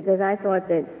executed. Because I thought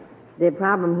that the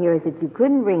problem here is that you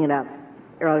couldn't bring it up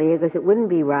earlier because it wouldn't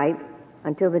be right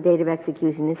until the date of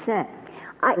execution is set.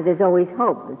 So there's always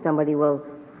hope that somebody will,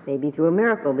 maybe through a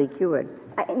miracle, be cured.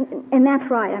 And that's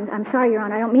right. I'm sorry, Your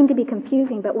Honor. I don't mean to be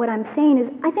confusing, but what I'm saying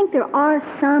is I think there are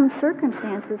some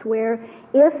circumstances where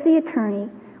if the attorney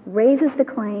raises the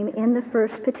claim in the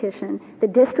first petition, the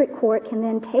district court can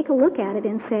then take a look at it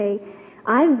and say,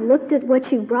 I've looked at what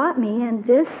you brought me, and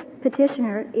this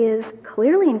petitioner is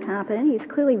clearly incompetent. He's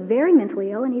clearly very mentally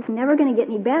ill, and he's never going to get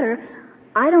any better.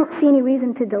 I don't see any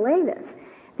reason to delay this.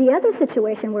 The other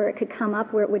situation where it could come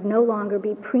up where it would no longer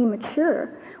be premature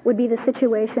would be the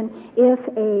situation if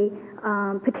a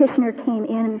petitioner came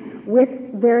in with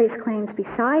various claims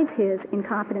besides his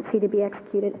incompetency to be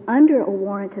executed under a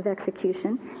warrant of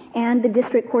execution, and the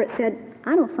district court said,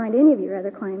 I don't find any of your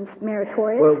other claims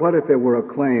meritorious. Well, what if there were a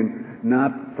claim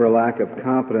not for lack of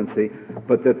competency,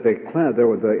 but that there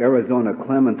was the Arizona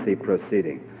clemency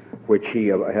proceeding, which he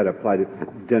had applied,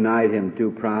 denied him due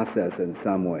process in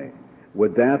some way?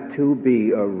 Would that too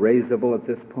be raisable at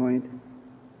this point?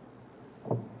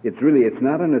 It's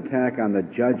not an attack on the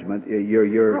judgment.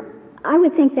 I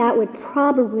would think that would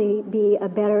probably be a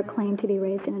better claim to be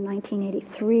raised in a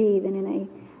 1983 than in a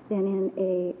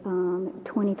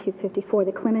 2254,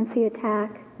 the clemency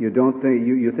attack. You don't think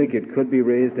you think it could be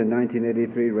raised in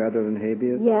 1983 rather than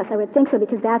habeas? Yes, I would think so,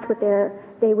 because that's what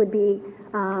they would be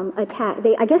attacked.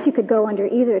 I guess you could go under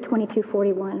either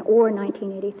 2241 or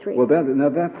 1983. Well,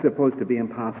 that's supposed to be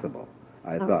impossible.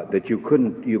 I thought that you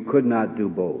could not do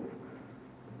both.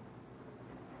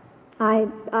 I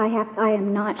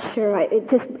am not sure.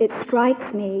 It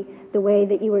strikes me the way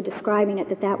that you were describing it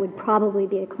that would probably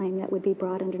be a claim that would be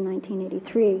brought under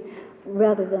 1983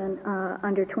 rather than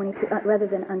under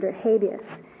habeas.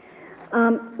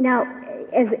 Now,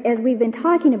 as we've been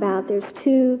talking about, there's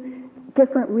two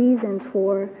different reasons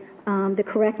for the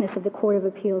correctness of the Court of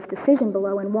Appeals decision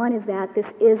below, and one is that this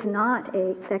is not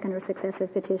a second or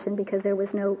successive petition because there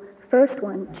was no first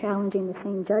one challenging the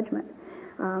same judgment.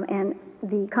 And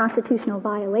the constitutional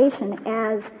violation,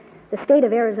 as the state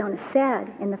of Arizona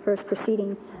said in the first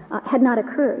proceeding, had not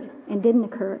occurred and didn't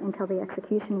occur until the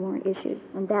execution warrant issued,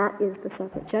 and that is the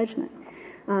separate judgment.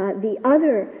 The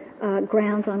other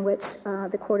grounds on which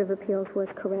the Court of Appeals was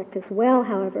correct as well,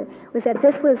 however, was that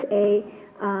this was a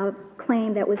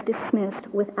claim that was dismissed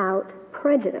without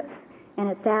prejudice. And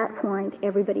at that point,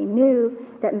 everybody knew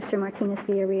that Mr.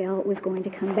 Martinez-Villareal was going to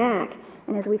come back.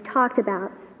 And as we've talked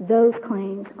about, those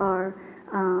claims are,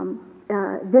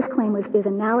 this claim is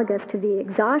analogous to the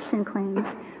exhaustion claims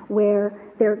where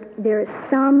there is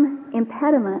some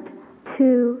impediment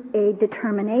to a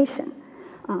determination.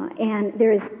 And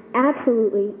there is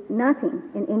absolutely nothing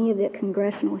in any of the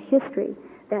congressional history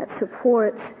that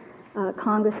supports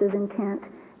Congress's intent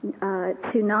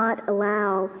to not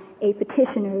allow a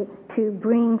petitioner to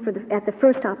bring at the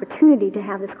first opportunity to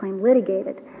have this claim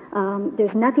litigated.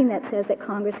 There's nothing that says that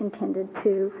Congress intended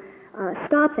to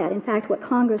stop that. In fact, what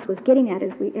Congress was getting at,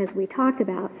 as we talked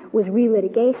about, was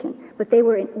relitigation. But they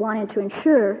wanted to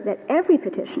ensure that every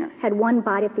petitioner had one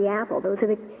bite at the apple. Those are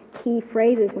the key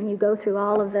phrases when you go through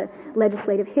all of the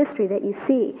legislative history that you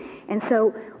see. And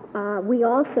so we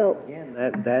also... Again,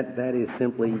 that is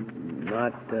simply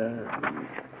not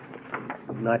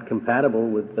compatible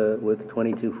with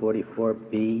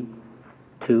 2244B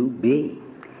 2B.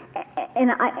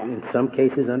 And in some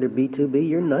cases under B2B,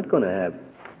 you're not going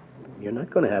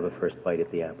to have a first bite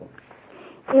at the apple.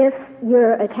 If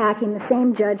you're attacking the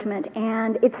same judgment,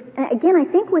 and it's, again, I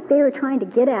think what they were trying to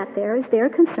get at there is they're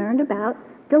concerned about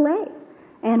delay.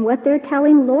 And what they're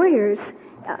telling lawyers,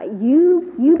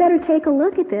 you better take a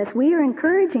look at this. We are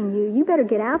encouraging you. You better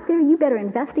get out there. You better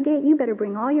investigate. You better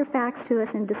bring all your facts to us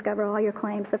and discover all your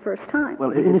claims the first time.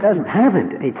 Well, and if you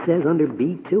haven't, it says under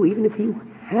B2, even if you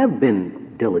have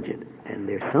been diligent, and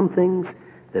there's some things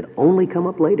that only come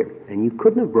up later, and you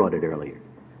couldn't have brought it earlier,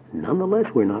 Nonetheless,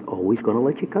 we're not always going to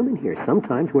let you come in here.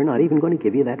 Sometimes we're not even going to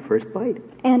give you that first bite.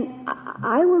 And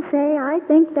I will say I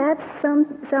think that's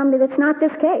that's not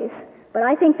this case. But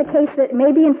I think the case that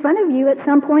may be in front of you at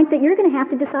some point that you're going to have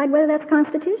to decide whether that's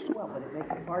constitutional. Well, but it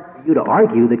makes it hard for you to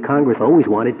argue that Congress always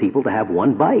wanted people to have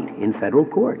one bite in federal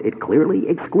court. It clearly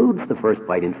excludes the first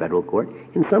bite in federal court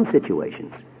in some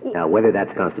situations. Now, whether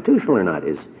that's constitutional or not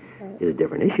is a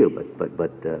different issue.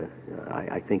 But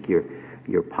I think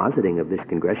your positing of this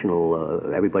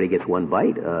congressional everybody gets one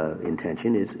bite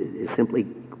intention is simply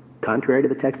contrary to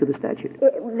the text of the statute.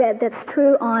 That's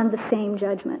true on the same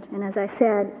judgment. And as I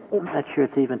said, I'm not sure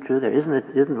it's even true there.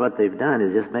 Isn't what they've done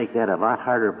is just make that a lot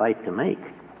harder bite to make.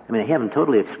 I mean, they haven't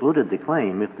totally excluded the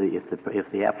claim if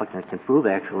the applicant can prove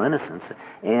actual innocence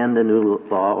and a new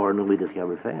law or newly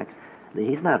discovered facts.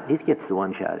 He gets the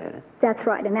one shot at it. That's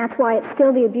right, and that's why it's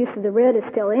still the abuse of the writ is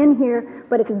still in here,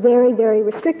 but it's very, very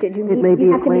restricted. It may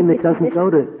be a claim that doesn't go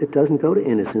to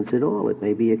innocence at all. It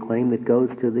may be a claim that goes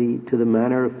to the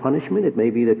manner of punishment. It may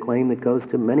be the claim that goes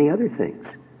to many other things.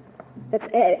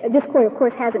 This court, of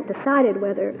course, hasn't decided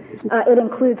whether it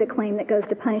includes a claim that goes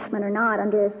to punishment or not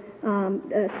under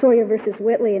Sawyer versus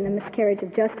Whitley and the miscarriage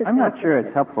of justice. I'm not sure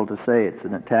it's helpful to say it's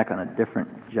an attack on a different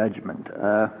judgment.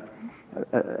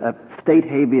 A state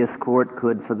habeas court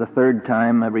could, for the third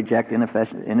time, reject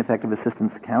ineffective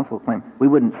assistance to counsel claim. We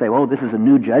wouldn't say, "Oh, this is a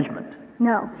new judgment."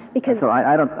 No, because so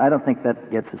I don't think that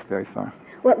gets us very far.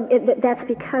 Well, that's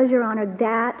because, Your Honor,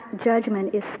 that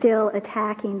judgment is still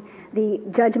attacking the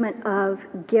judgment of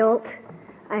guilt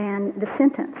and the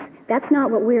sentence. That's not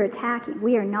what we're attacking.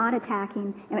 We are not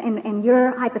attacking, and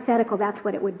your hypothetical, that's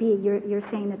what it would be. You're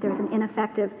saying that there's an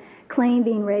ineffective claim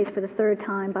being raised for the third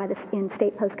time in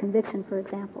state post-conviction, for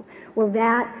example. Well,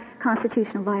 that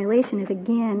constitutional violation is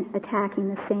again attacking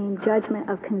the same judgment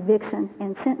of conviction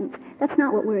and sentence. That's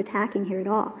not what we're attacking here at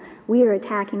all. We are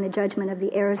attacking the judgment of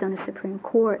the Arizona Supreme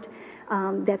Court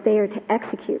that they are to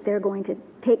execute. They're going to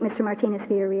take Mr.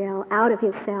 Martinez-Villareal out of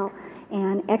his cell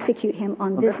and execute him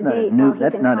on this date.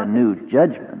 That's not a new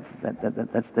judgment.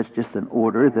 That's just an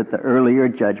order that the earlier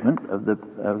judgment of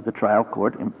the trial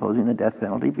court imposing the death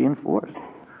penalty be enforced.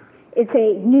 It's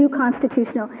a new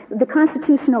the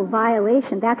constitutional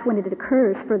violation, that's when it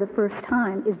occurs for the first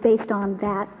time, is based on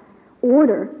that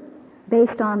order,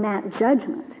 based on that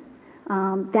judgment.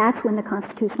 That's when the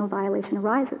constitutional violation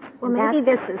arises. Well, maybe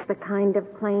this is the kind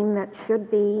of claim that should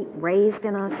be raised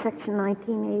in a Section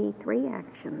 1983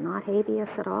 action, not habeas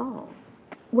at all.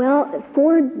 Well,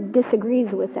 Ford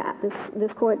disagrees with that.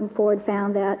 This court in Ford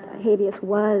found that habeas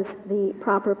was the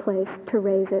proper place to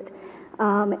raise it.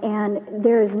 And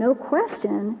there is no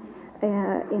question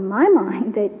in my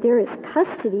mind that there is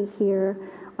custody here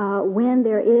when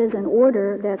there is an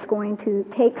order that's going to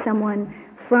take someone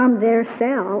from their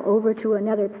cell over to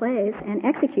another place and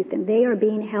execute them. They are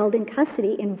being held in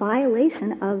custody in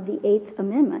violation of the Eighth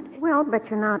Amendment. Well, but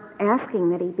you're not asking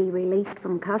that he be released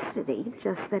from custody,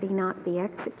 just that he not be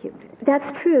executed.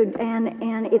 That's true,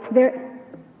 and it's very...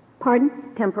 Pardon?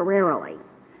 Temporarily.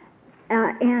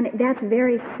 And that's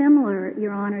very similar,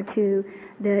 Your Honor, to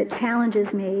the challenges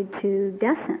made to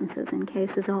death sentences in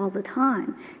cases all the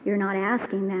time. You're not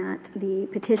asking that the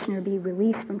petitioner be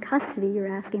released from custody.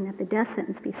 You're asking that the death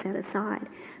sentence be set aside.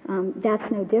 That's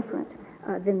no different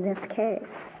than this case.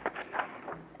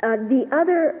 The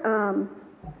other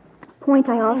point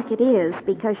I think it is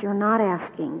because you're not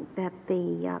asking that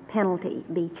the penalty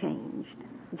be changed,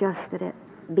 just that it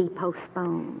be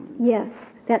postponed. Yes,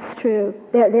 that's true.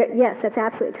 Yes, that's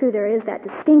absolutely true. There is that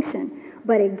distinction.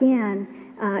 But again,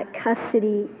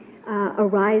 custody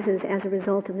arises as a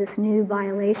result of this new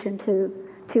violation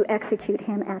to execute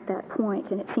him at that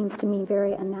point, and it seems to me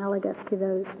very analogous to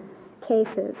those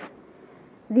cases.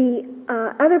 The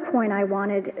other point I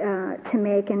wanted to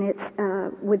make, and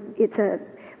it's a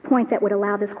point that would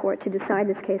allow this court to decide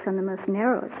this case on the most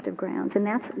narrowest of grounds, and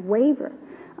that's waiver,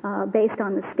 based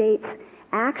on the state's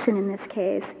action in this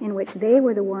case, in which they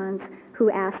were the ones who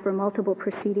asked for multiple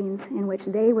proceedings, in which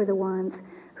they were the ones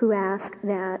who asked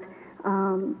that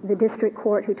the district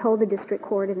court, who told the district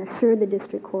court and assured the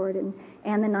district court and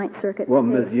the Ninth Circuit. Well,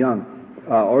 Ms. Young,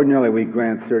 ordinarily we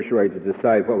grant certiorari to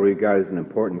decide what we regard as an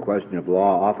important question of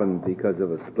law, often because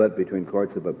of a split between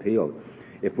courts of appeal.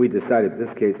 If we decided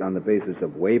this case on the basis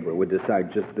of waiver, we'd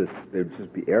decide just this, there'd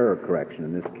just be error correction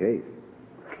in this case.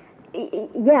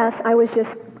 Yes, I was just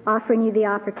offering you the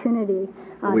opportunity.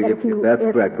 If that's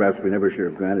correct, perhaps we never should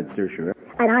have granted certiorari.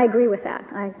 And I agree with that.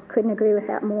 I couldn't agree with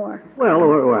that more. Well,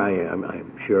 or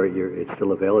I'm sure it's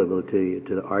still available to you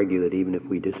to argue that even if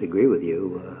we disagree with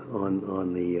you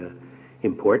on the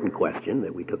important question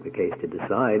that we took the case to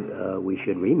decide, we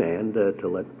should remand to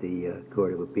let the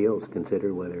Court of Appeals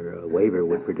consider whether a waiver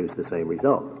would produce the same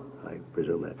result. I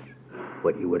presume that's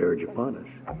what you would urge upon us.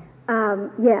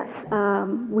 Yes, but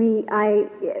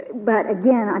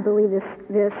again, I believe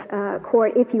this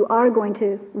court, if you are going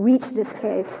to reach this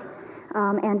case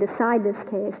and decide this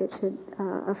case, it should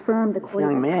affirm the court.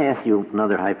 Young, may I ask you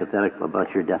another hypothetical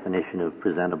about your definition of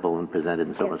presentable and presented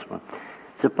and so on? Yes.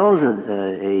 Suppose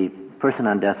a person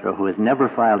on death row who has never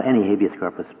filed any habeas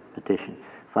corpus petition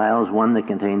files one that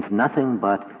contains nothing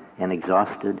but an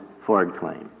exhausted Ford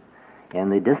claim,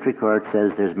 and the district court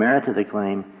says there's merit to the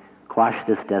claim, quash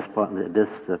this death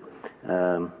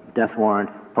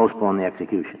warrant, postpone the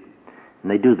execution.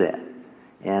 And they do that.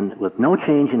 And with no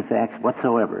change in facts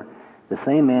whatsoever, the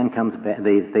same man comes back,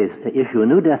 they issue a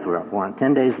new death warrant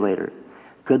 10 days later,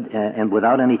 and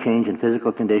without any change in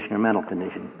physical condition or mental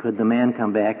condition. Could the man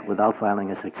come back without filing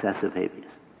a successive habeas?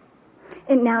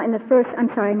 And now, in the first, I'm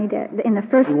sorry, I need to, in the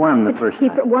first... He won the first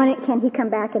time. Can he come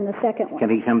back in the second one? Can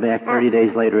he come back 30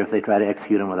 days later if they try to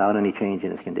execute him without any change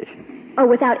in his condition? Oh,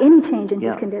 without any change in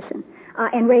his condition?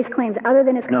 And raise claims other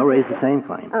than his condition? No, raise the same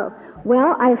claim. Oh,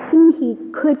 well, I assume he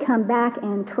could come back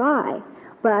and try,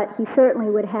 but he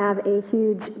certainly would have a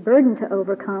huge burden to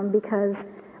overcome because...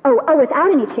 Oh,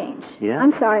 without any change. Yeah.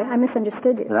 I'm sorry, I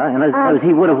misunderstood you. Well, and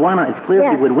he would have won. It's clear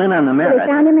he would win on the merits. They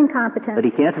found him incompetent. But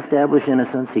he can't establish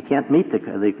innocence. He can't meet the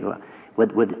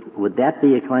would that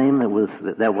be a claim that was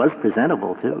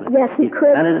presentable too? Yes, he could.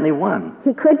 Presented and he won.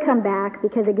 He could come back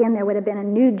because again there would have been a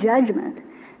new judgment,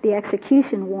 the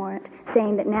execution warrant,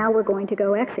 saying that now we're going to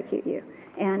go execute you.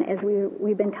 And as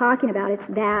we've been talking about, it's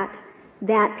that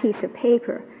piece of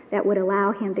paper that would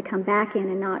allow him to come back in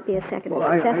and not be a second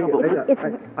successful.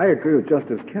 I agree with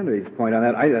Justice Kennedy's point on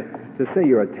that. To say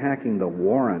you're attacking the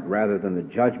warrant rather than the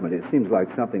judgment, it seems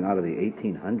like something out of the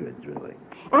 1800s, really.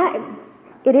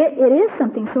 It is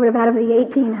something sort of out of the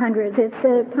 1800s. It's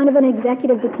a kind of an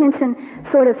executive detention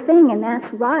sort of thing, and that's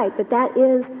right, but that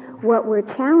is what we're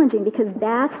challenging because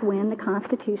that's when the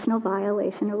constitutional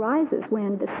violation arises,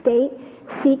 when the state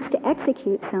seeks to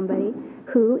execute somebody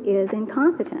who is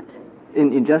incompetent.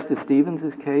 In Justice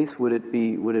Stevens' case, would it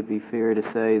be fair to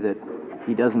say that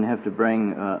he doesn't have to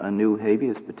bring a new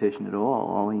habeas petition at all?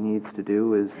 All he needs to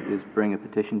do is bring a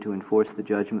petition to enforce the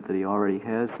judgment that he already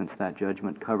has, since that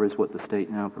judgment covers what the state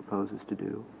now proposes to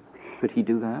do. Could he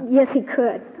do that? Yes, he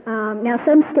could. Now,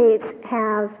 some states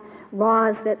have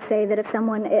laws that say that if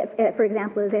someone, for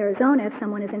example, as Arizona, if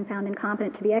someone is found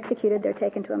incompetent to be executed, they're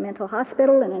taken to a mental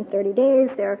hospital, and in 30 days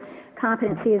their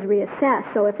competency is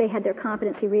reassessed. So if they had their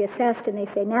competency reassessed and they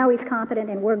say, now he's competent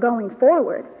and we're going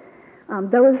forward,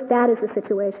 that is the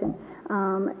situation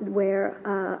where,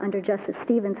 under Justice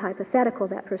Stevens' hypothetical,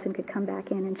 that person could come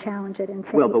back in and challenge it and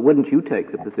say... Well, but wouldn't you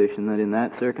take the position that in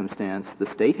that circumstance the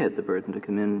state had the burden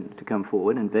to come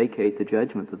forward and vacate the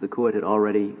judgment that the court had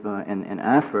already, and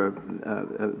ask for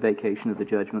a vacation of the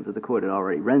judgment that the court had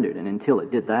already rendered, and until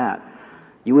it did that,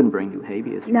 you wouldn't bring new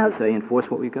habeas. You would say, enforce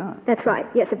what we've got. That's right,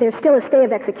 yes. If there's still a stay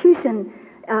of execution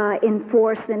in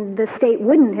force, then the state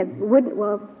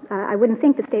I wouldn't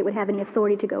think the state would have any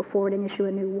authority to go forward and issue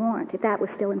a new warrant. If that was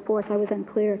still in force, I was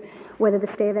unclear whether the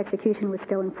stay of execution was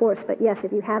still in force. But yes,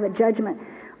 if you have a judgment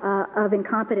of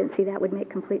incompetency, that would make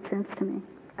complete sense to me.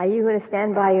 Are you going to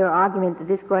stand by your argument that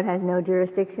this court has no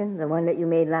jurisdiction, the one that you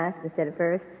made last instead of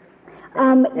first?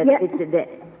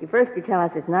 First you tell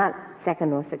us it's not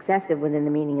second or successive within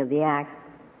the meaning of the Act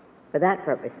for that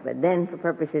purpose, but then for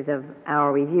purposes of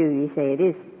our review, you say it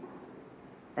is.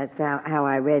 That's how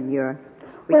I read your...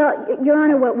 Well, Your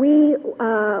Honor, what we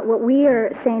are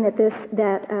saying that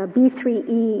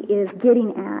B3E is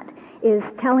getting at is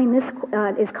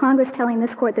Congress telling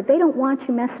this court that they don't want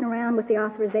you messing around with the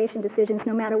authorization decisions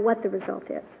no matter what the result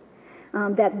is.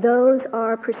 That those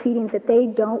are proceedings that they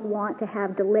don't want to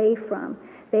have delay from.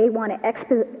 They want to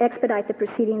expedite the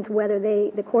proceedings whether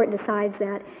the court decides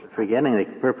that. Forgetting the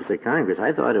purpose of Congress,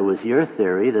 I thought it was your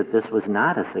theory that this was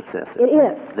not a successive. It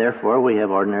is. Therefore, we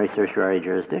have ordinary certiorari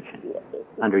jurisdiction,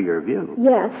 under your view.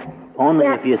 Yes. Only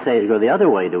if you say to go the other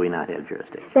way do we not have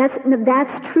jurisdiction.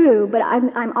 That's true, but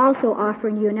I'm also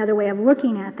offering you another way of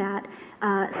looking at that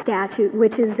statute,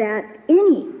 which is that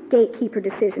any gatekeeper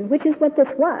decision, which is what this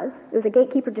was, it was a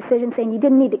gatekeeper decision saying you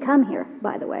didn't need to come here,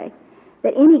 by the way,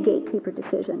 that any gatekeeper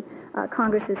decision,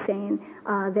 Congress is saying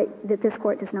that this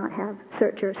court does not have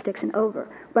cert jurisdiction over.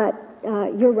 But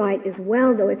you're right as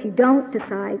well, though, if you don't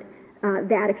decide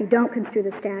if you don't construe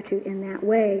the statute in that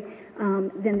way,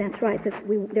 then that's right.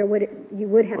 You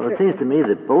would have. Well, it seems to me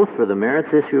that both for the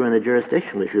merits issue and the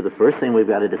jurisdictional issue, the first thing we've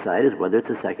got to decide is whether it's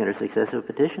a second or successive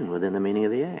petition within the meaning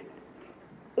of the Act.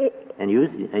 And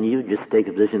you just take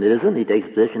a position it isn't. He takes a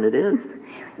position it is.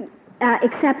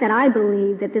 Except that I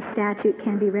believe that this statute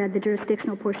can be read, the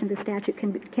jurisdictional portion of the statute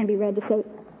can be read to say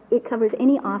it covers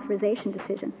any authorization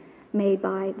decision made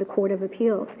by the Court of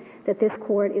Appeals, that this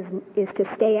court is to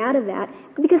stay out of that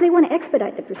because they want to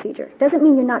expedite the procedure. Doesn't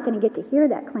mean you're not going to get to hear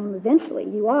that claim eventually.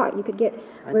 You are. You could get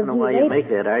I don't know why you make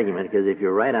that argument, because if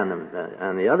you're right on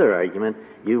the other argument,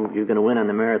 you're going to win on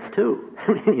the merits too.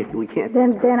 I mean, we can't.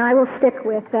 Then I will stick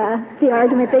with the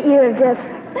argument that you have just.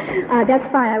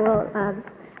 That's fine. I will.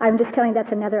 I'm just telling you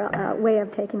that's another way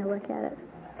of taking a look at it.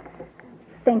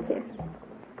 Thank you.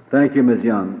 Thank you, Ms.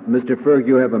 Young. Mr. Ferg,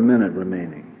 you have a minute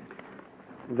remaining.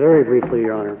 Very briefly,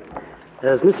 Your Honor.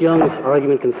 As Ms. Young's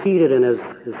argument conceded, and as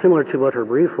is similar to what her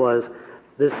brief was,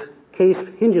 this case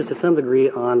hinges to some degree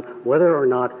on whether or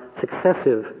not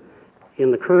successive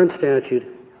in the current statute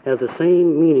has the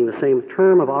same meaning, the same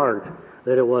term of art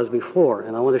that it was before.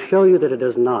 And I want to show you that it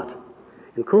does not.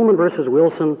 In Kuhlman versus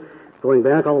Wilson, going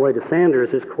back all the way to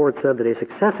Sanders, this court said that a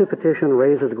successive petition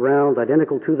raises grounds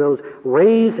identical to those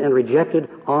raised and rejected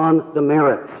on the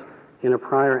merits in a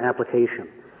prior application.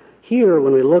 Here,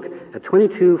 when we look at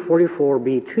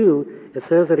 2244B2, it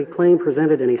says that a claim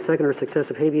presented in a second or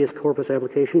successive habeas corpus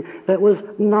application that was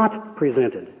not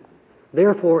presented.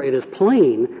 Therefore, it is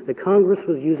plain that Congress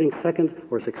was using second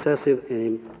or successive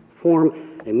in form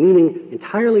and meaning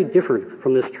entirely different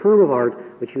from this term of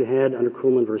art which you had under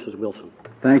Kuhlman versus Wilson.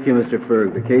 Thank you, Mr.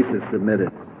 Ferg. The case is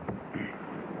submitted.